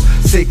diagnosis.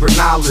 Sacred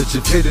knowledge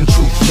of hidden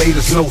truths made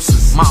us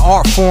gnosis. My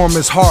art form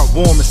is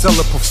heartwarming,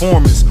 stellar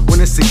performance. When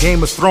it's a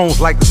Game of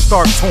Thrones like the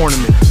Stark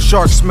tournament.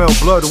 Sharks smell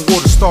blood and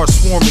water starts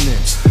swarming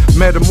in.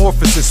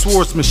 Metamorphosis,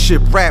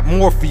 swordsmanship, rap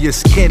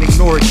Morpheus. Can't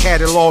ignore it,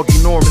 catalog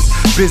enormous.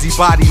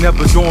 Busybody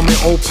never dormant,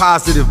 O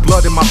positive,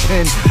 blood in my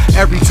pen.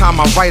 Every time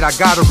I write, I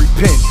gotta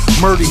repent.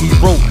 Murder he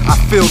wrote, I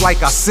feel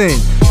like I sin.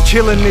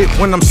 Killing it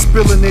when I'm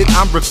spilling it,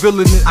 I'm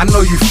revealing it. I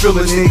know you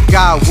feeling it,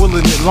 God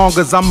willing it. Long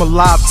as I'm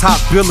alive, top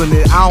billing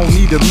it. I don't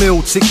need a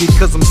meal ticket,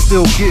 cause I'm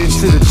still getting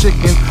to the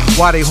chicken.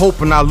 While they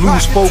hoping I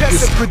lose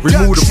focus,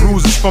 remove the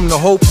bruises from the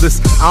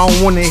hopeless. I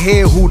don't wanna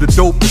hear who the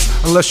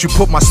dopest, unless you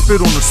put my spit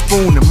on the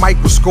spoon and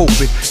microscope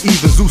it.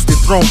 Even Zeus did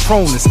throne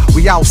proneness.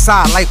 We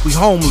outside like we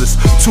homeless.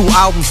 2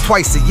 albums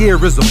twice a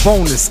year is a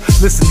bonus.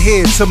 Listen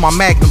here to my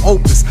magnum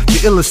opus, the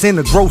illest and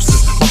the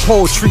grossest. My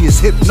poetry is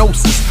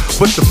hypnosis,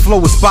 but the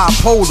flow is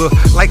bipolar,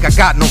 like I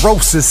got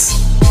neurosis.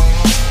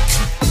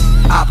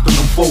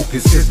 Optimum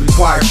focus is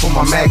required for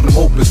my magnum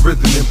opus.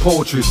 Rhythm and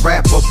poetry,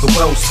 rap up the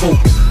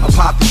well-spoken.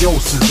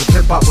 Apotheosis of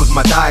hip-hop was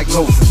my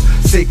diagnosis.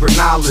 Sacred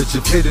knowledge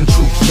of hidden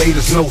truths made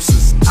us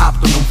gnosis.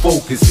 Optimum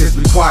focus is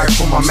required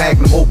for my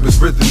magnum opus.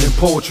 Rhythm and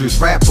poetry,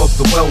 rap up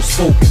the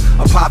well-spoken.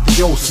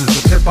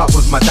 Apotheosis of hip-hop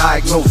was my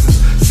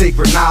diagnosis.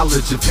 Sacred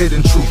knowledge of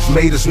hidden truths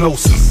made us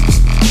gnosis.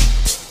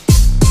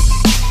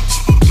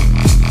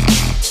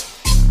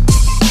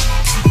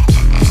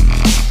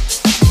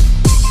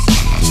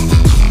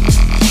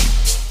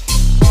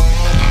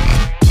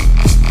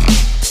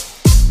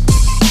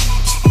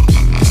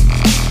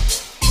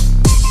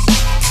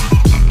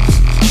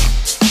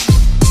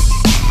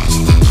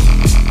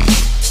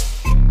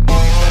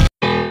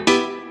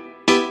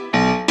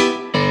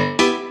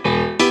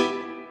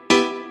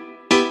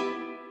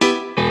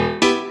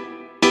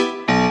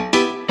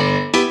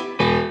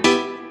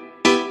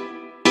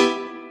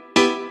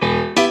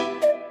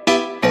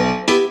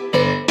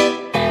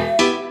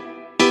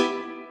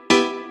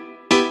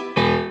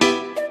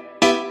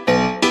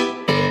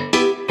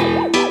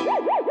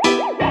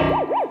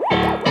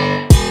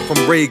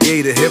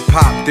 Reggae to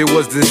hip-hop, there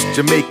was this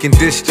Jamaican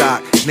disc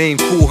jock named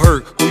Kool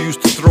Herc who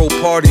used to throw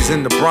parties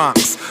in the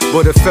Bronx,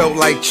 but it felt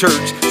like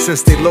church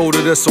since they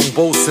loaded us on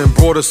boats and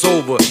brought us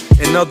over.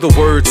 In other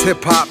words,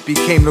 hip-hop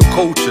became the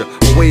culture,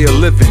 a way of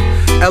living.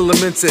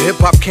 Elements of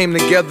hip-hop came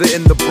together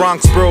in the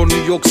Bronx, borough,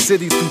 New York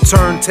City through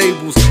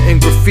turntables and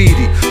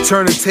graffiti.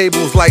 Turning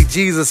tables like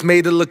Jesus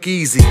made it look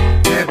easy.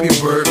 Happy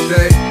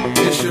birthday,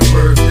 it's your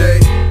birthday.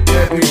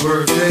 Happy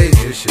birthday,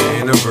 it's your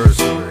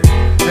anniversary.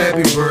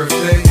 Happy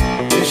birthday,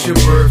 it's your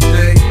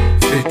birthday.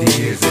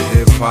 50 years of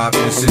hip-hop,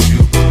 this is you.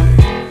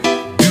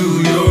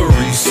 Do your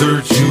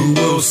research, you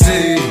will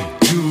see.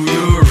 Do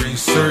your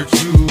research,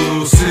 you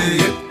will see.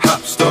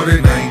 Hip-hop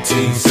started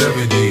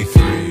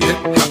 1973.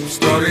 Hip-hop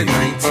started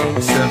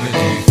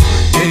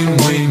 1973.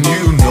 And when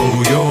you know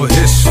your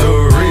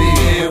history,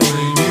 and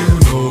when you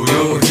know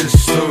your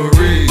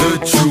history, the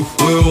truth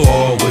will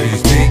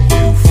always make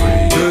you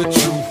free. The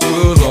truth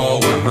will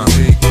always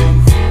make you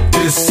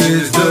free. This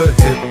is the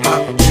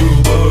hip-hop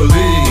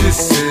jubilee.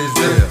 This is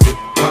the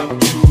hip-hop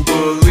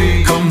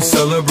jubilee. Come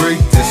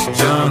celebrate this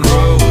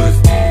genre with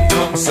me.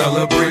 Come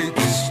celebrate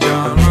this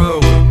genre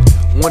with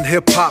me. When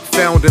hip-hop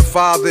found in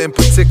 5 father in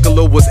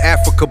particular was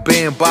Africa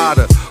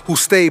Bambaataa, who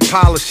stayed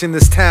polishing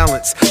his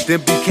talents, then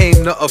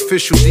became the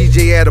official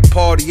DJ at a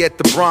party at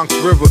the Bronx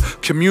River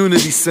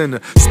Community Center,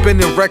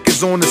 spinning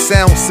records on the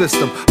sound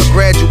system. A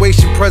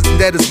graduation present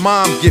that his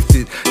mom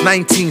gifted.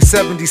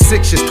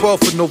 1976 is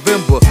 12th of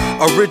November.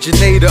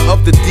 Originator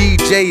of the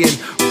DJ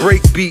and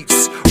break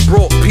beats,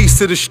 brought peace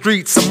to the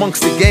streets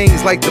amongst the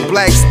gangs like the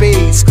Black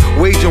Spades,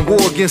 waging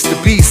war against the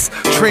beasts,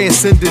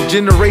 transcending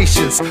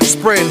generations,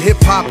 spreading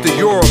hip-hop to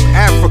Europe,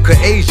 Africa,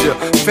 Asia,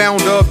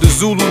 founder of the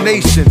Zulu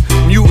Nation,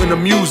 mutant of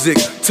music,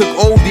 took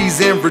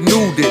oldies and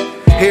renewed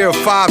it. Here are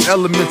 5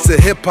 elements of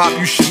hip-hop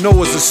you should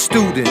know as a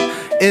student: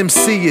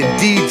 MC and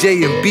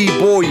DJ and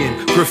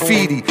B-boying,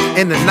 graffiti,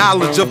 and the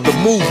knowledge of the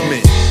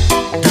movement.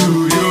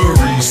 Do your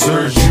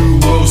research, you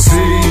will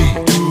see.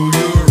 Do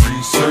your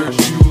research,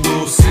 you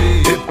will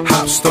see.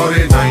 Hip-hop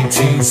started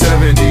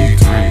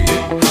 1973.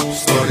 Hip-hop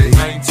started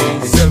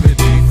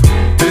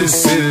 1973.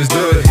 This is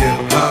the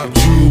hip-hop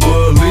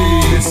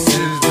jubilee. This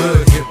is the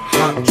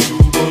hip-hop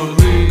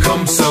jubilee.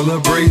 Come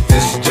celebrate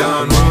this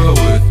genre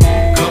with.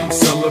 Come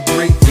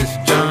celebrate this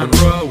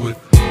genre with.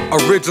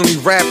 Originally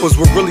rappers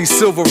were really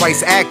civil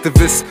rights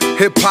activists.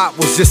 Hip-hop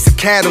was just a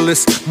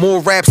catalyst.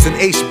 More raps than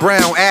H.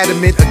 Brown,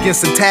 adamant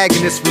against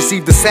antagonists.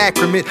 Received the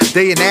sacrament,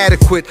 they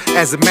inadequate.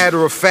 As a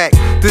matter of fact,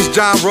 this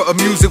genre of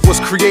music was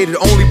created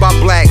only by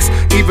blacks,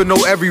 even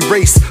though every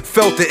race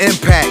felt the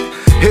impact.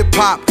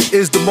 Hip-hop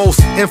is the most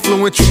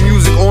influential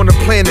music on the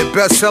planet.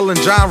 Best-selling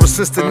genre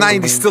since the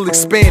 90s, still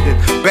expanding.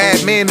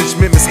 Bad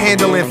management,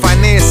 mishandling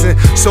financing,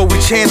 so we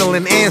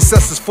channeling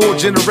ancestors 4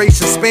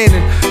 generations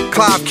spanning.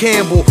 Clive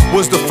Campbell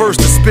was the first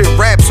to spit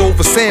raps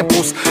over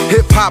samples.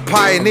 Hip-hop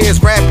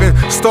pioneers rapping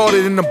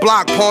started in the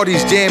block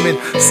parties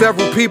jamming.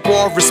 Several people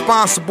are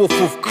responsible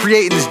for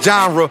creating this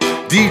genre: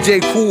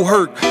 DJ Kool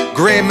Herc,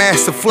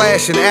 Grandmaster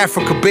Flash, and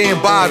Africa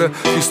Bambaataa.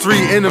 These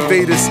 3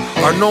 innovators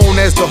are known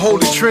as the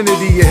Holy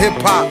Trinity of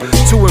hip-hop.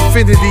 To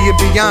infinity and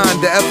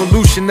beyond, the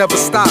evolution never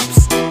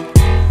stops.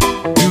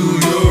 Do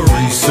your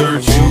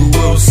research, you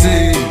will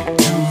see.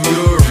 Do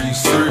your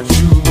research,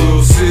 you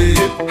will see.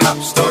 Hip-hop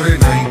started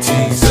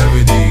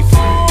 1973.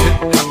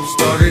 Hip-hop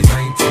started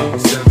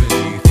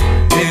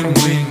 1973. And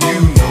when you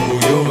know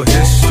your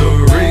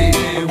history,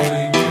 and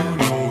when you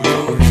know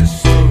your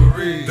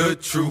history, the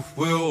truth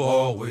will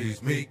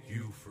always make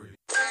you free.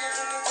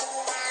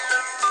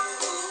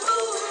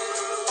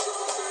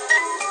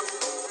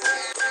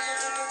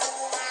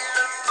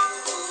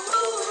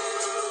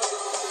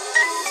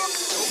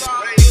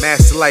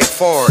 Master like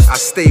Fard, I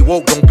stay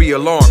woke, don't be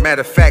alarmed.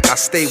 Matter of fact, I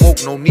stay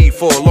woke, no need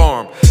for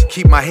alarm.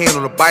 Keep my hand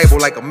on the Bible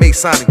like a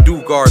Masonic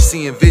do-guard,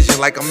 seeing vision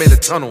like I'm in a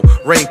tunnel.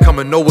 Rain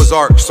coming, Noah's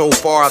Ark. So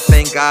far, I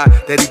thank God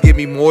that he give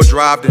me more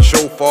drive than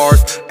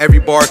shofars. Every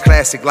bar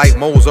classic like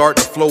Mozart,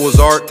 the flow is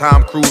art.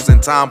 Tom Cruise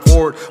and Tom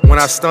Ford. When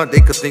I stunt,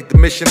 they could think the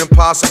mission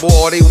impossible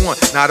all they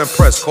want. Not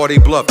impressed, call they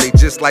bluff, they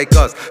just like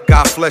us.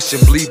 Got flesh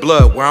and bleed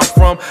blood. Where I'm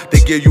from, they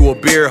give you a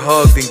beer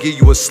hug, then give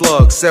you a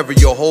slug. Sever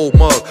your whole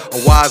mug.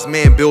 A wise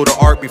man build an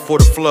ark before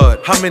the flood.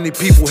 How many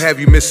people have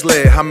you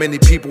misled? How many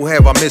people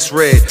have I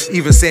misread?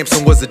 Even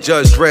Samson was a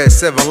judge dread.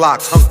 7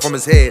 locks hung from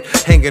his head,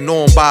 hanging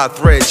on by a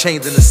thread,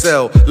 chained in a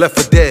cell, left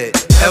for dead.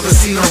 Ever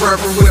seen a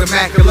reverend with a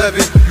Mac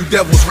 11? You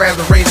devils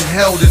rather reign in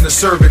hell than to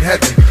serve in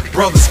heaven.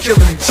 Brothers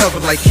killing each other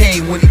like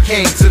Cain when he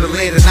came to the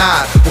land of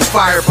Nod. With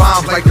fire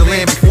bombs like the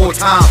land before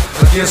time.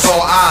 Against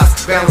all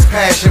odds, balance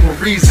passion with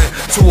reason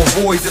to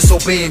avoid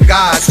disobeying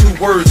God. 2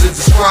 words that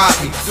describe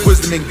me,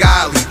 wisdom and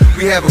godly.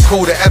 We have a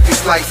code of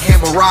ethics like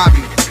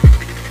Hammurabi.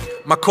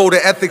 My code of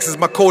ethics is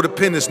my code of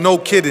penance, no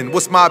kidding.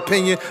 What's my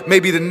opinion?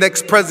 Maybe the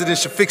next president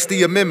should fix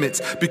the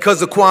amendments.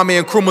 Because of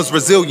Kwame Nkrumah's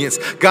resilience,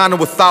 Ghana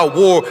without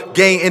war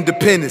gained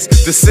independence.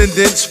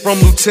 Descendants from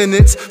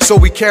lieutenants, so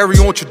we carry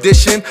on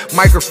tradition.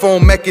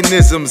 Microphone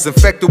mechanisms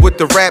infected with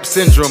the rap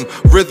syndrome.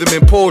 Rhythm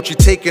and poetry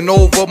taking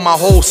over my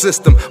whole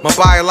system. My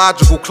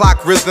biological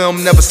clock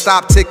rhythm never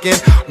stop ticking.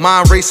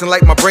 Mind racing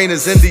like my brain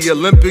is in the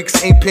Olympics.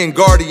 Inkpen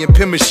guardian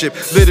penmanship,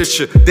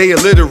 literature, they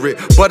illiterate.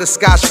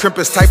 Butterscotch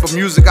crimpets type of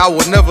music I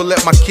will never let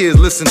my kids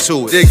listen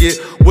to it. Dig it?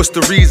 What's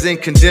the reason?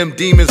 Condemned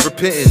demons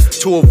repenting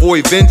to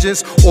avoid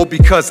vengeance, or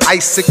because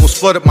icicles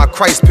flooded my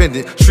Christ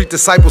pendant. Street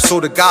disciples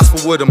sold the gospel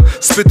with them.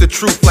 Spit the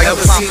truth like Ever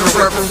seen a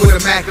reverend with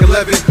a Mac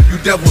 11? You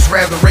devils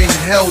rather reign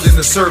in hell than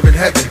to serve in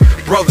heaven.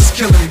 Brothers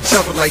killing each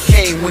other like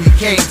Cain when he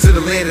came to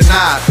the land of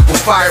Nod. With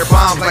fire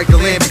bombs like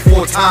the land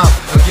before time.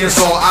 Against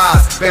all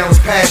odds, balance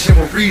passion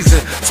with reason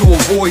to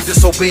avoid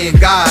disobeying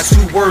God.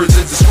 2 words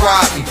that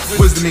describe me,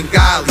 wisdom and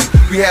godly.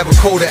 We have a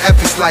code of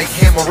ethics like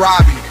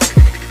Hammurabi.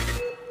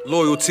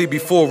 Loyalty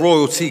before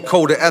royalty,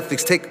 code of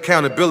ethics, take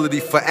accountability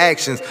for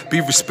actions, be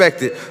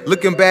respected.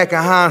 Looking back in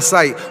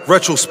hindsight,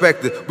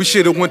 retrospective, we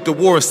should have went to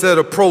war instead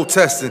of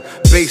protesting.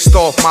 Based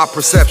off my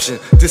perception,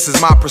 this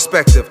is my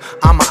perspective.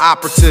 I'm an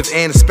operative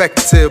and a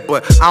speculative,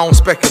 but I don't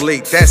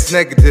speculate, that's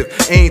negative.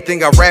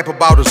 Anything I rap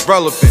about is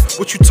relevant.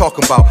 What you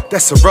talking about?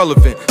 That's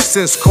irrelevant.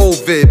 Since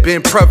COVID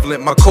been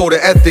prevalent, my code of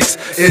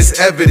ethics is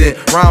evident.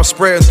 Rhymes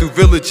spreading through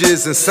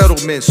villages and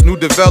settlements, new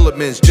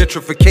developments,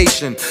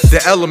 gentrification,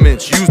 the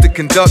elements used to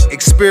conduct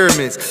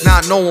experiments,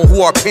 not knowing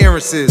who our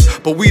parents is.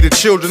 But we the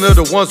children of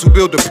the ones who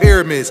build the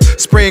pyramids,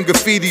 spraying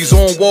graffitis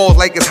on walls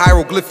like it's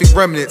hieroglyphic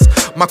remnants.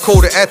 My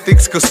code of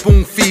ethics could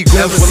spoon feed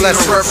goons with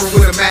lessons.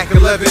 With a Mac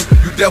 11,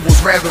 you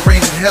devils rather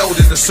reign in hell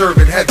than to serve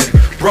in heaven.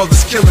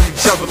 Brothers killing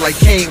each other like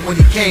Cain when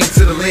he came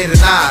to the land of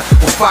Nod.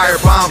 With fire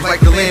bombs like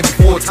the land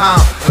before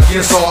time.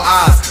 Against all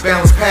odds,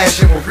 balance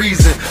passion with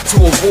reason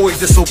to avoid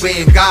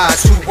disobeying God.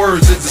 2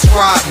 words that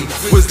describe me,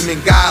 wisdom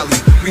and godly.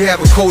 We have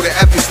a code of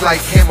ethics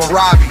like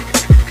Hammurabi.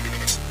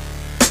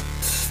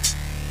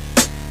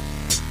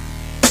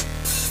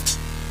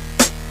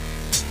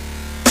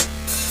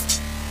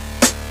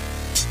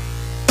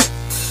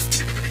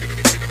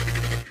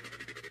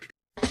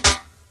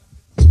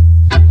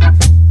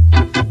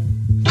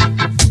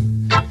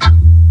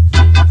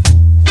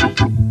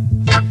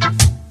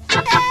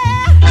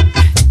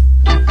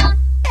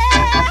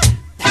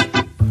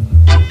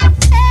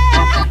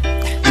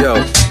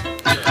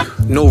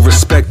 No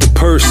respect to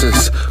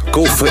persons,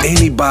 go for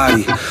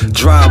anybody.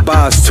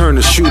 Drive-bys turn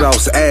to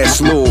shootouts, ass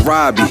Lil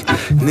Robbie.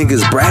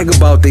 Niggas brag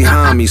about they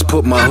homies,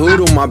 put my hood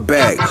on my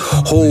back.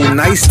 Whole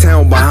nice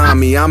town behind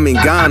me, I'm in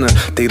Ghana.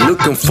 They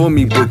looking for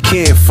me but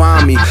can't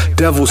find me.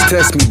 Devils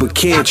test me but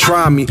can't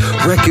try me.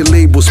 Record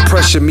labels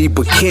pressure me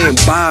but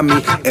can't buy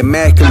me.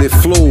 Immaculate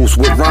flows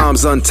with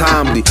rhymes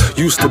untimely.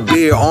 Used to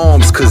bear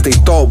arms cause they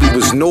thought we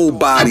was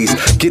nobodies.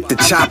 Get the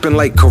chopping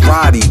like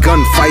karate,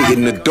 gunfight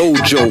in the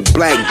dojo.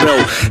 Black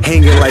belt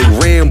hanging like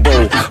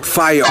Rambo,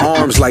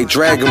 firearms like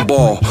Dragon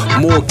Ball.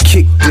 More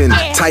kick than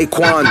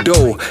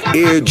Taekwondo.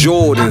 Air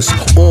Jordans,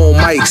 on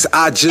mics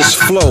I just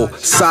flow.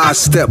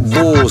 Sidestep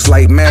bulls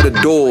like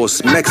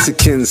matadors.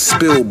 Mexicans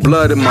spilled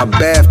blood in my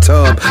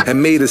bathtub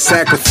and made a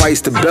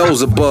sacrifice to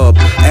Beelzebub.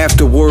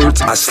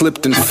 Afterwards I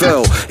slipped and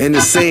fell in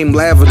the same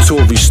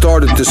lavatory.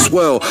 Started to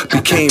swell,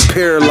 became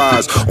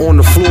paralyzed on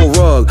the floor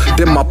rug.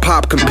 Then my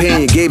pop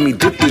companion gave me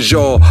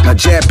Diptijol, a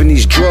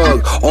Japanese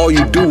drug. All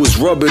you do is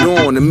rub it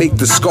on and make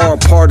the scar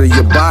part of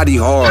your body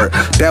hard.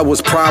 That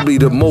was probably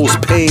the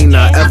most pain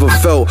I ever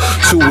felt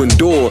to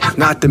endure.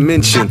 Not to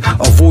mention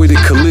avoided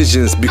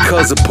collisions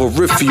because of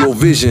peripheral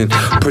vision.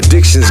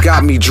 Predictions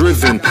got me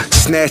driven.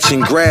 Snatch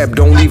and grab,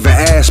 don't even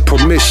ask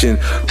permission.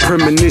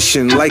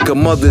 Premonition like a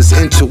mother's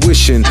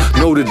intuition.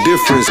 Know the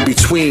difference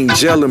between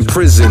jail and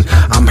prison.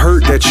 I'm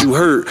hurt that you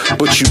hurt,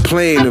 but you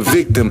playing a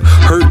victim.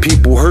 Hurt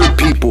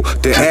people,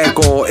 they act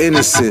all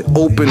innocent.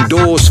 Open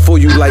doors for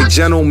you like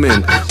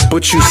gentlemen,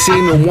 but you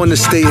seem to wanna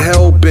stay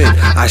hell-bent.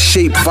 I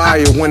shape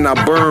fire when I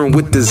burn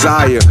with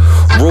desire.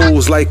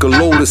 Rose like a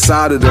lotus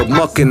out of the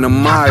muck and the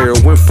mire.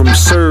 Went from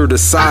sir to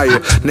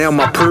sire, now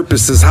my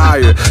purpose is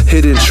higher.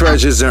 Hidden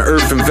treasures in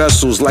earthen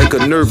vessels like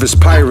a nervous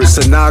pirate.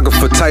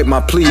 Stenographer type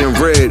my plea in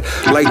red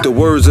like the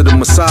words of the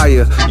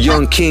Messiah.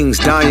 Young kings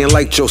dying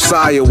like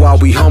Josiah, while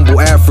we humble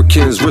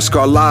Africans risk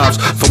our lives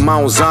for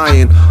Mount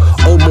Zion.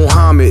 Oh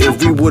Muhammad,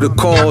 if we would've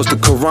caused the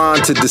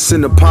Quran to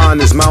descend upon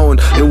this mountain,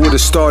 it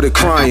would've started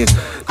crying.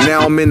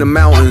 Now I'm in the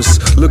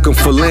mountains, looking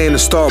for land to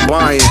start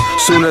buying.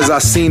 Soon as I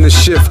seen the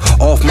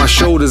shift off my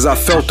shoulders, I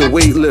felt the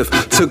weight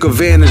lift. Took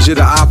advantage of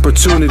the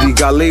opportunity,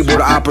 got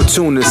labeled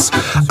opportunist.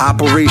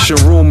 Operation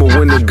Rumor,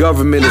 when the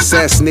government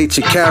assassinates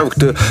your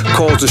character,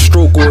 cause a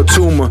stroke or a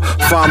tumor.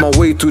 Find my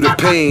way through the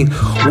pain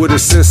with a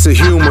sense of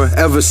humor.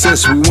 Ever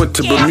since we went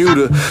to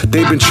Bermuda,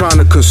 they've been trying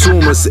to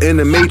consume us in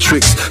the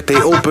matrix.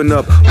 They open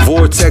up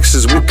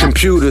vortexes with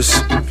computers.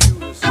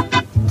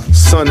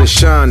 Sun is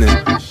shining.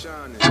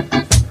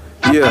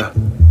 Yeah,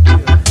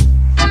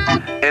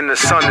 and the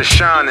sun is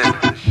shining,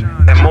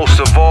 and most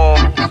of all,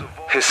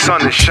 his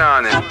sun is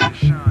shining.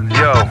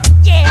 Yo,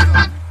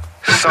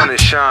 sun is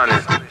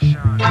shining.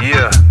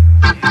 Yeah,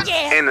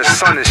 and the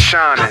sun is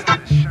shining,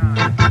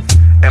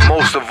 and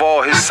most of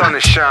all, his sun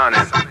is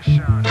shining.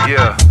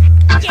 Yeah.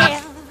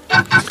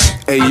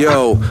 Hey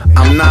yo,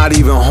 I'm not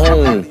even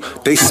home.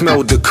 They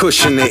smelled the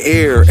kush in the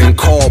air and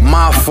called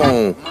my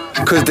phone.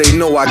 Cause they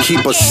know I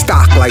keep a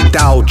stock like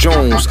Dow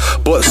Jones,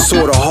 but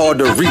sorta hard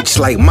to reach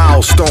like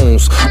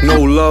milestones.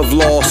 No love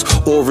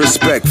lost or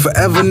respect.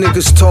 Forever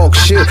niggas talk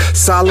shit,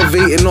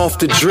 salivating off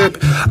the drip.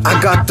 I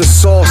got the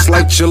sauce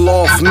like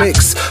jollof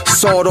mix,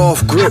 sawed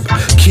off grip.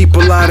 Keep a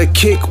lot of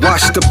kick,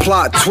 watch the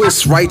plot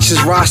twist.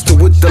 Righteous roster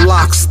with the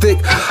lock stick.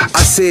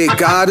 I said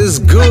God is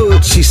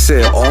good, she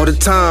said all the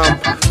time.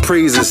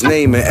 Praise his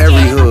name in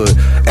every hood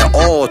at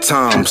all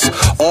times.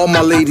 All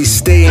my ladies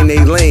stay in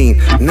they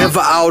lane, never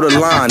out of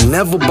line,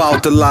 never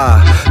about to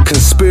lie.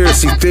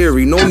 Conspiracy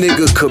theory, no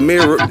nigga could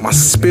mirror my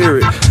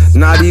spirit.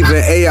 Not even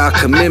AI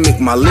can mimic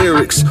my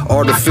lyrics.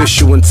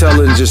 Artificial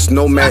intelligence,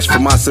 no match for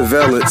my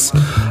surveillance.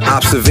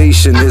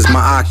 Observation is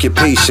my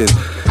occupation.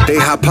 They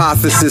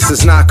hypothesis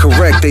is not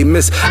correct. They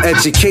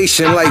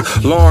miseducation like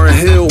Lauryn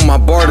Hill. My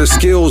barter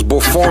skills,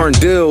 but foreign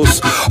deals.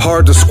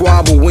 Hard to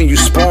squabble when you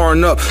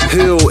sparring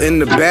uphill in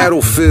the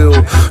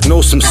battlefield.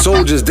 Know some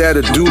soldiers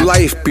that'll do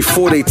life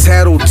before they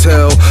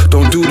tattletale.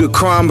 Don't do the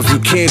crime if you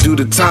can't do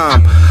the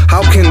time.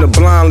 How can the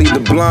blind lead the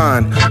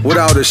blind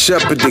without a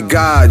shepherd to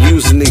guide,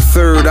 using their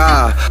third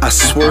eye? I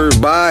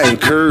swerve by and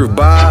curve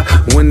by.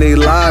 When they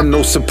lie,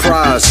 no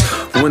surprise.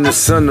 When the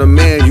son of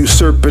man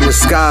usurping the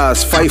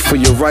skies, fight for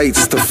your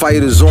rights. The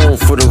fight is on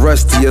for the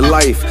rest of your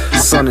life.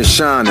 Sun is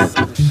shining,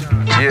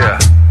 yeah,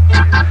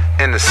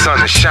 and the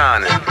sun is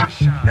shining,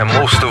 and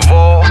most of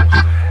all,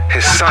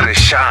 his sun is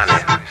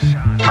shining.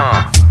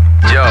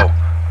 Yo,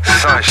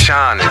 sun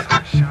shining,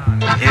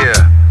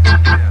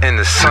 yeah, and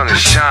the sun is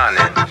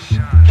shining.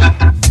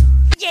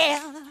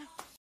 Yeah.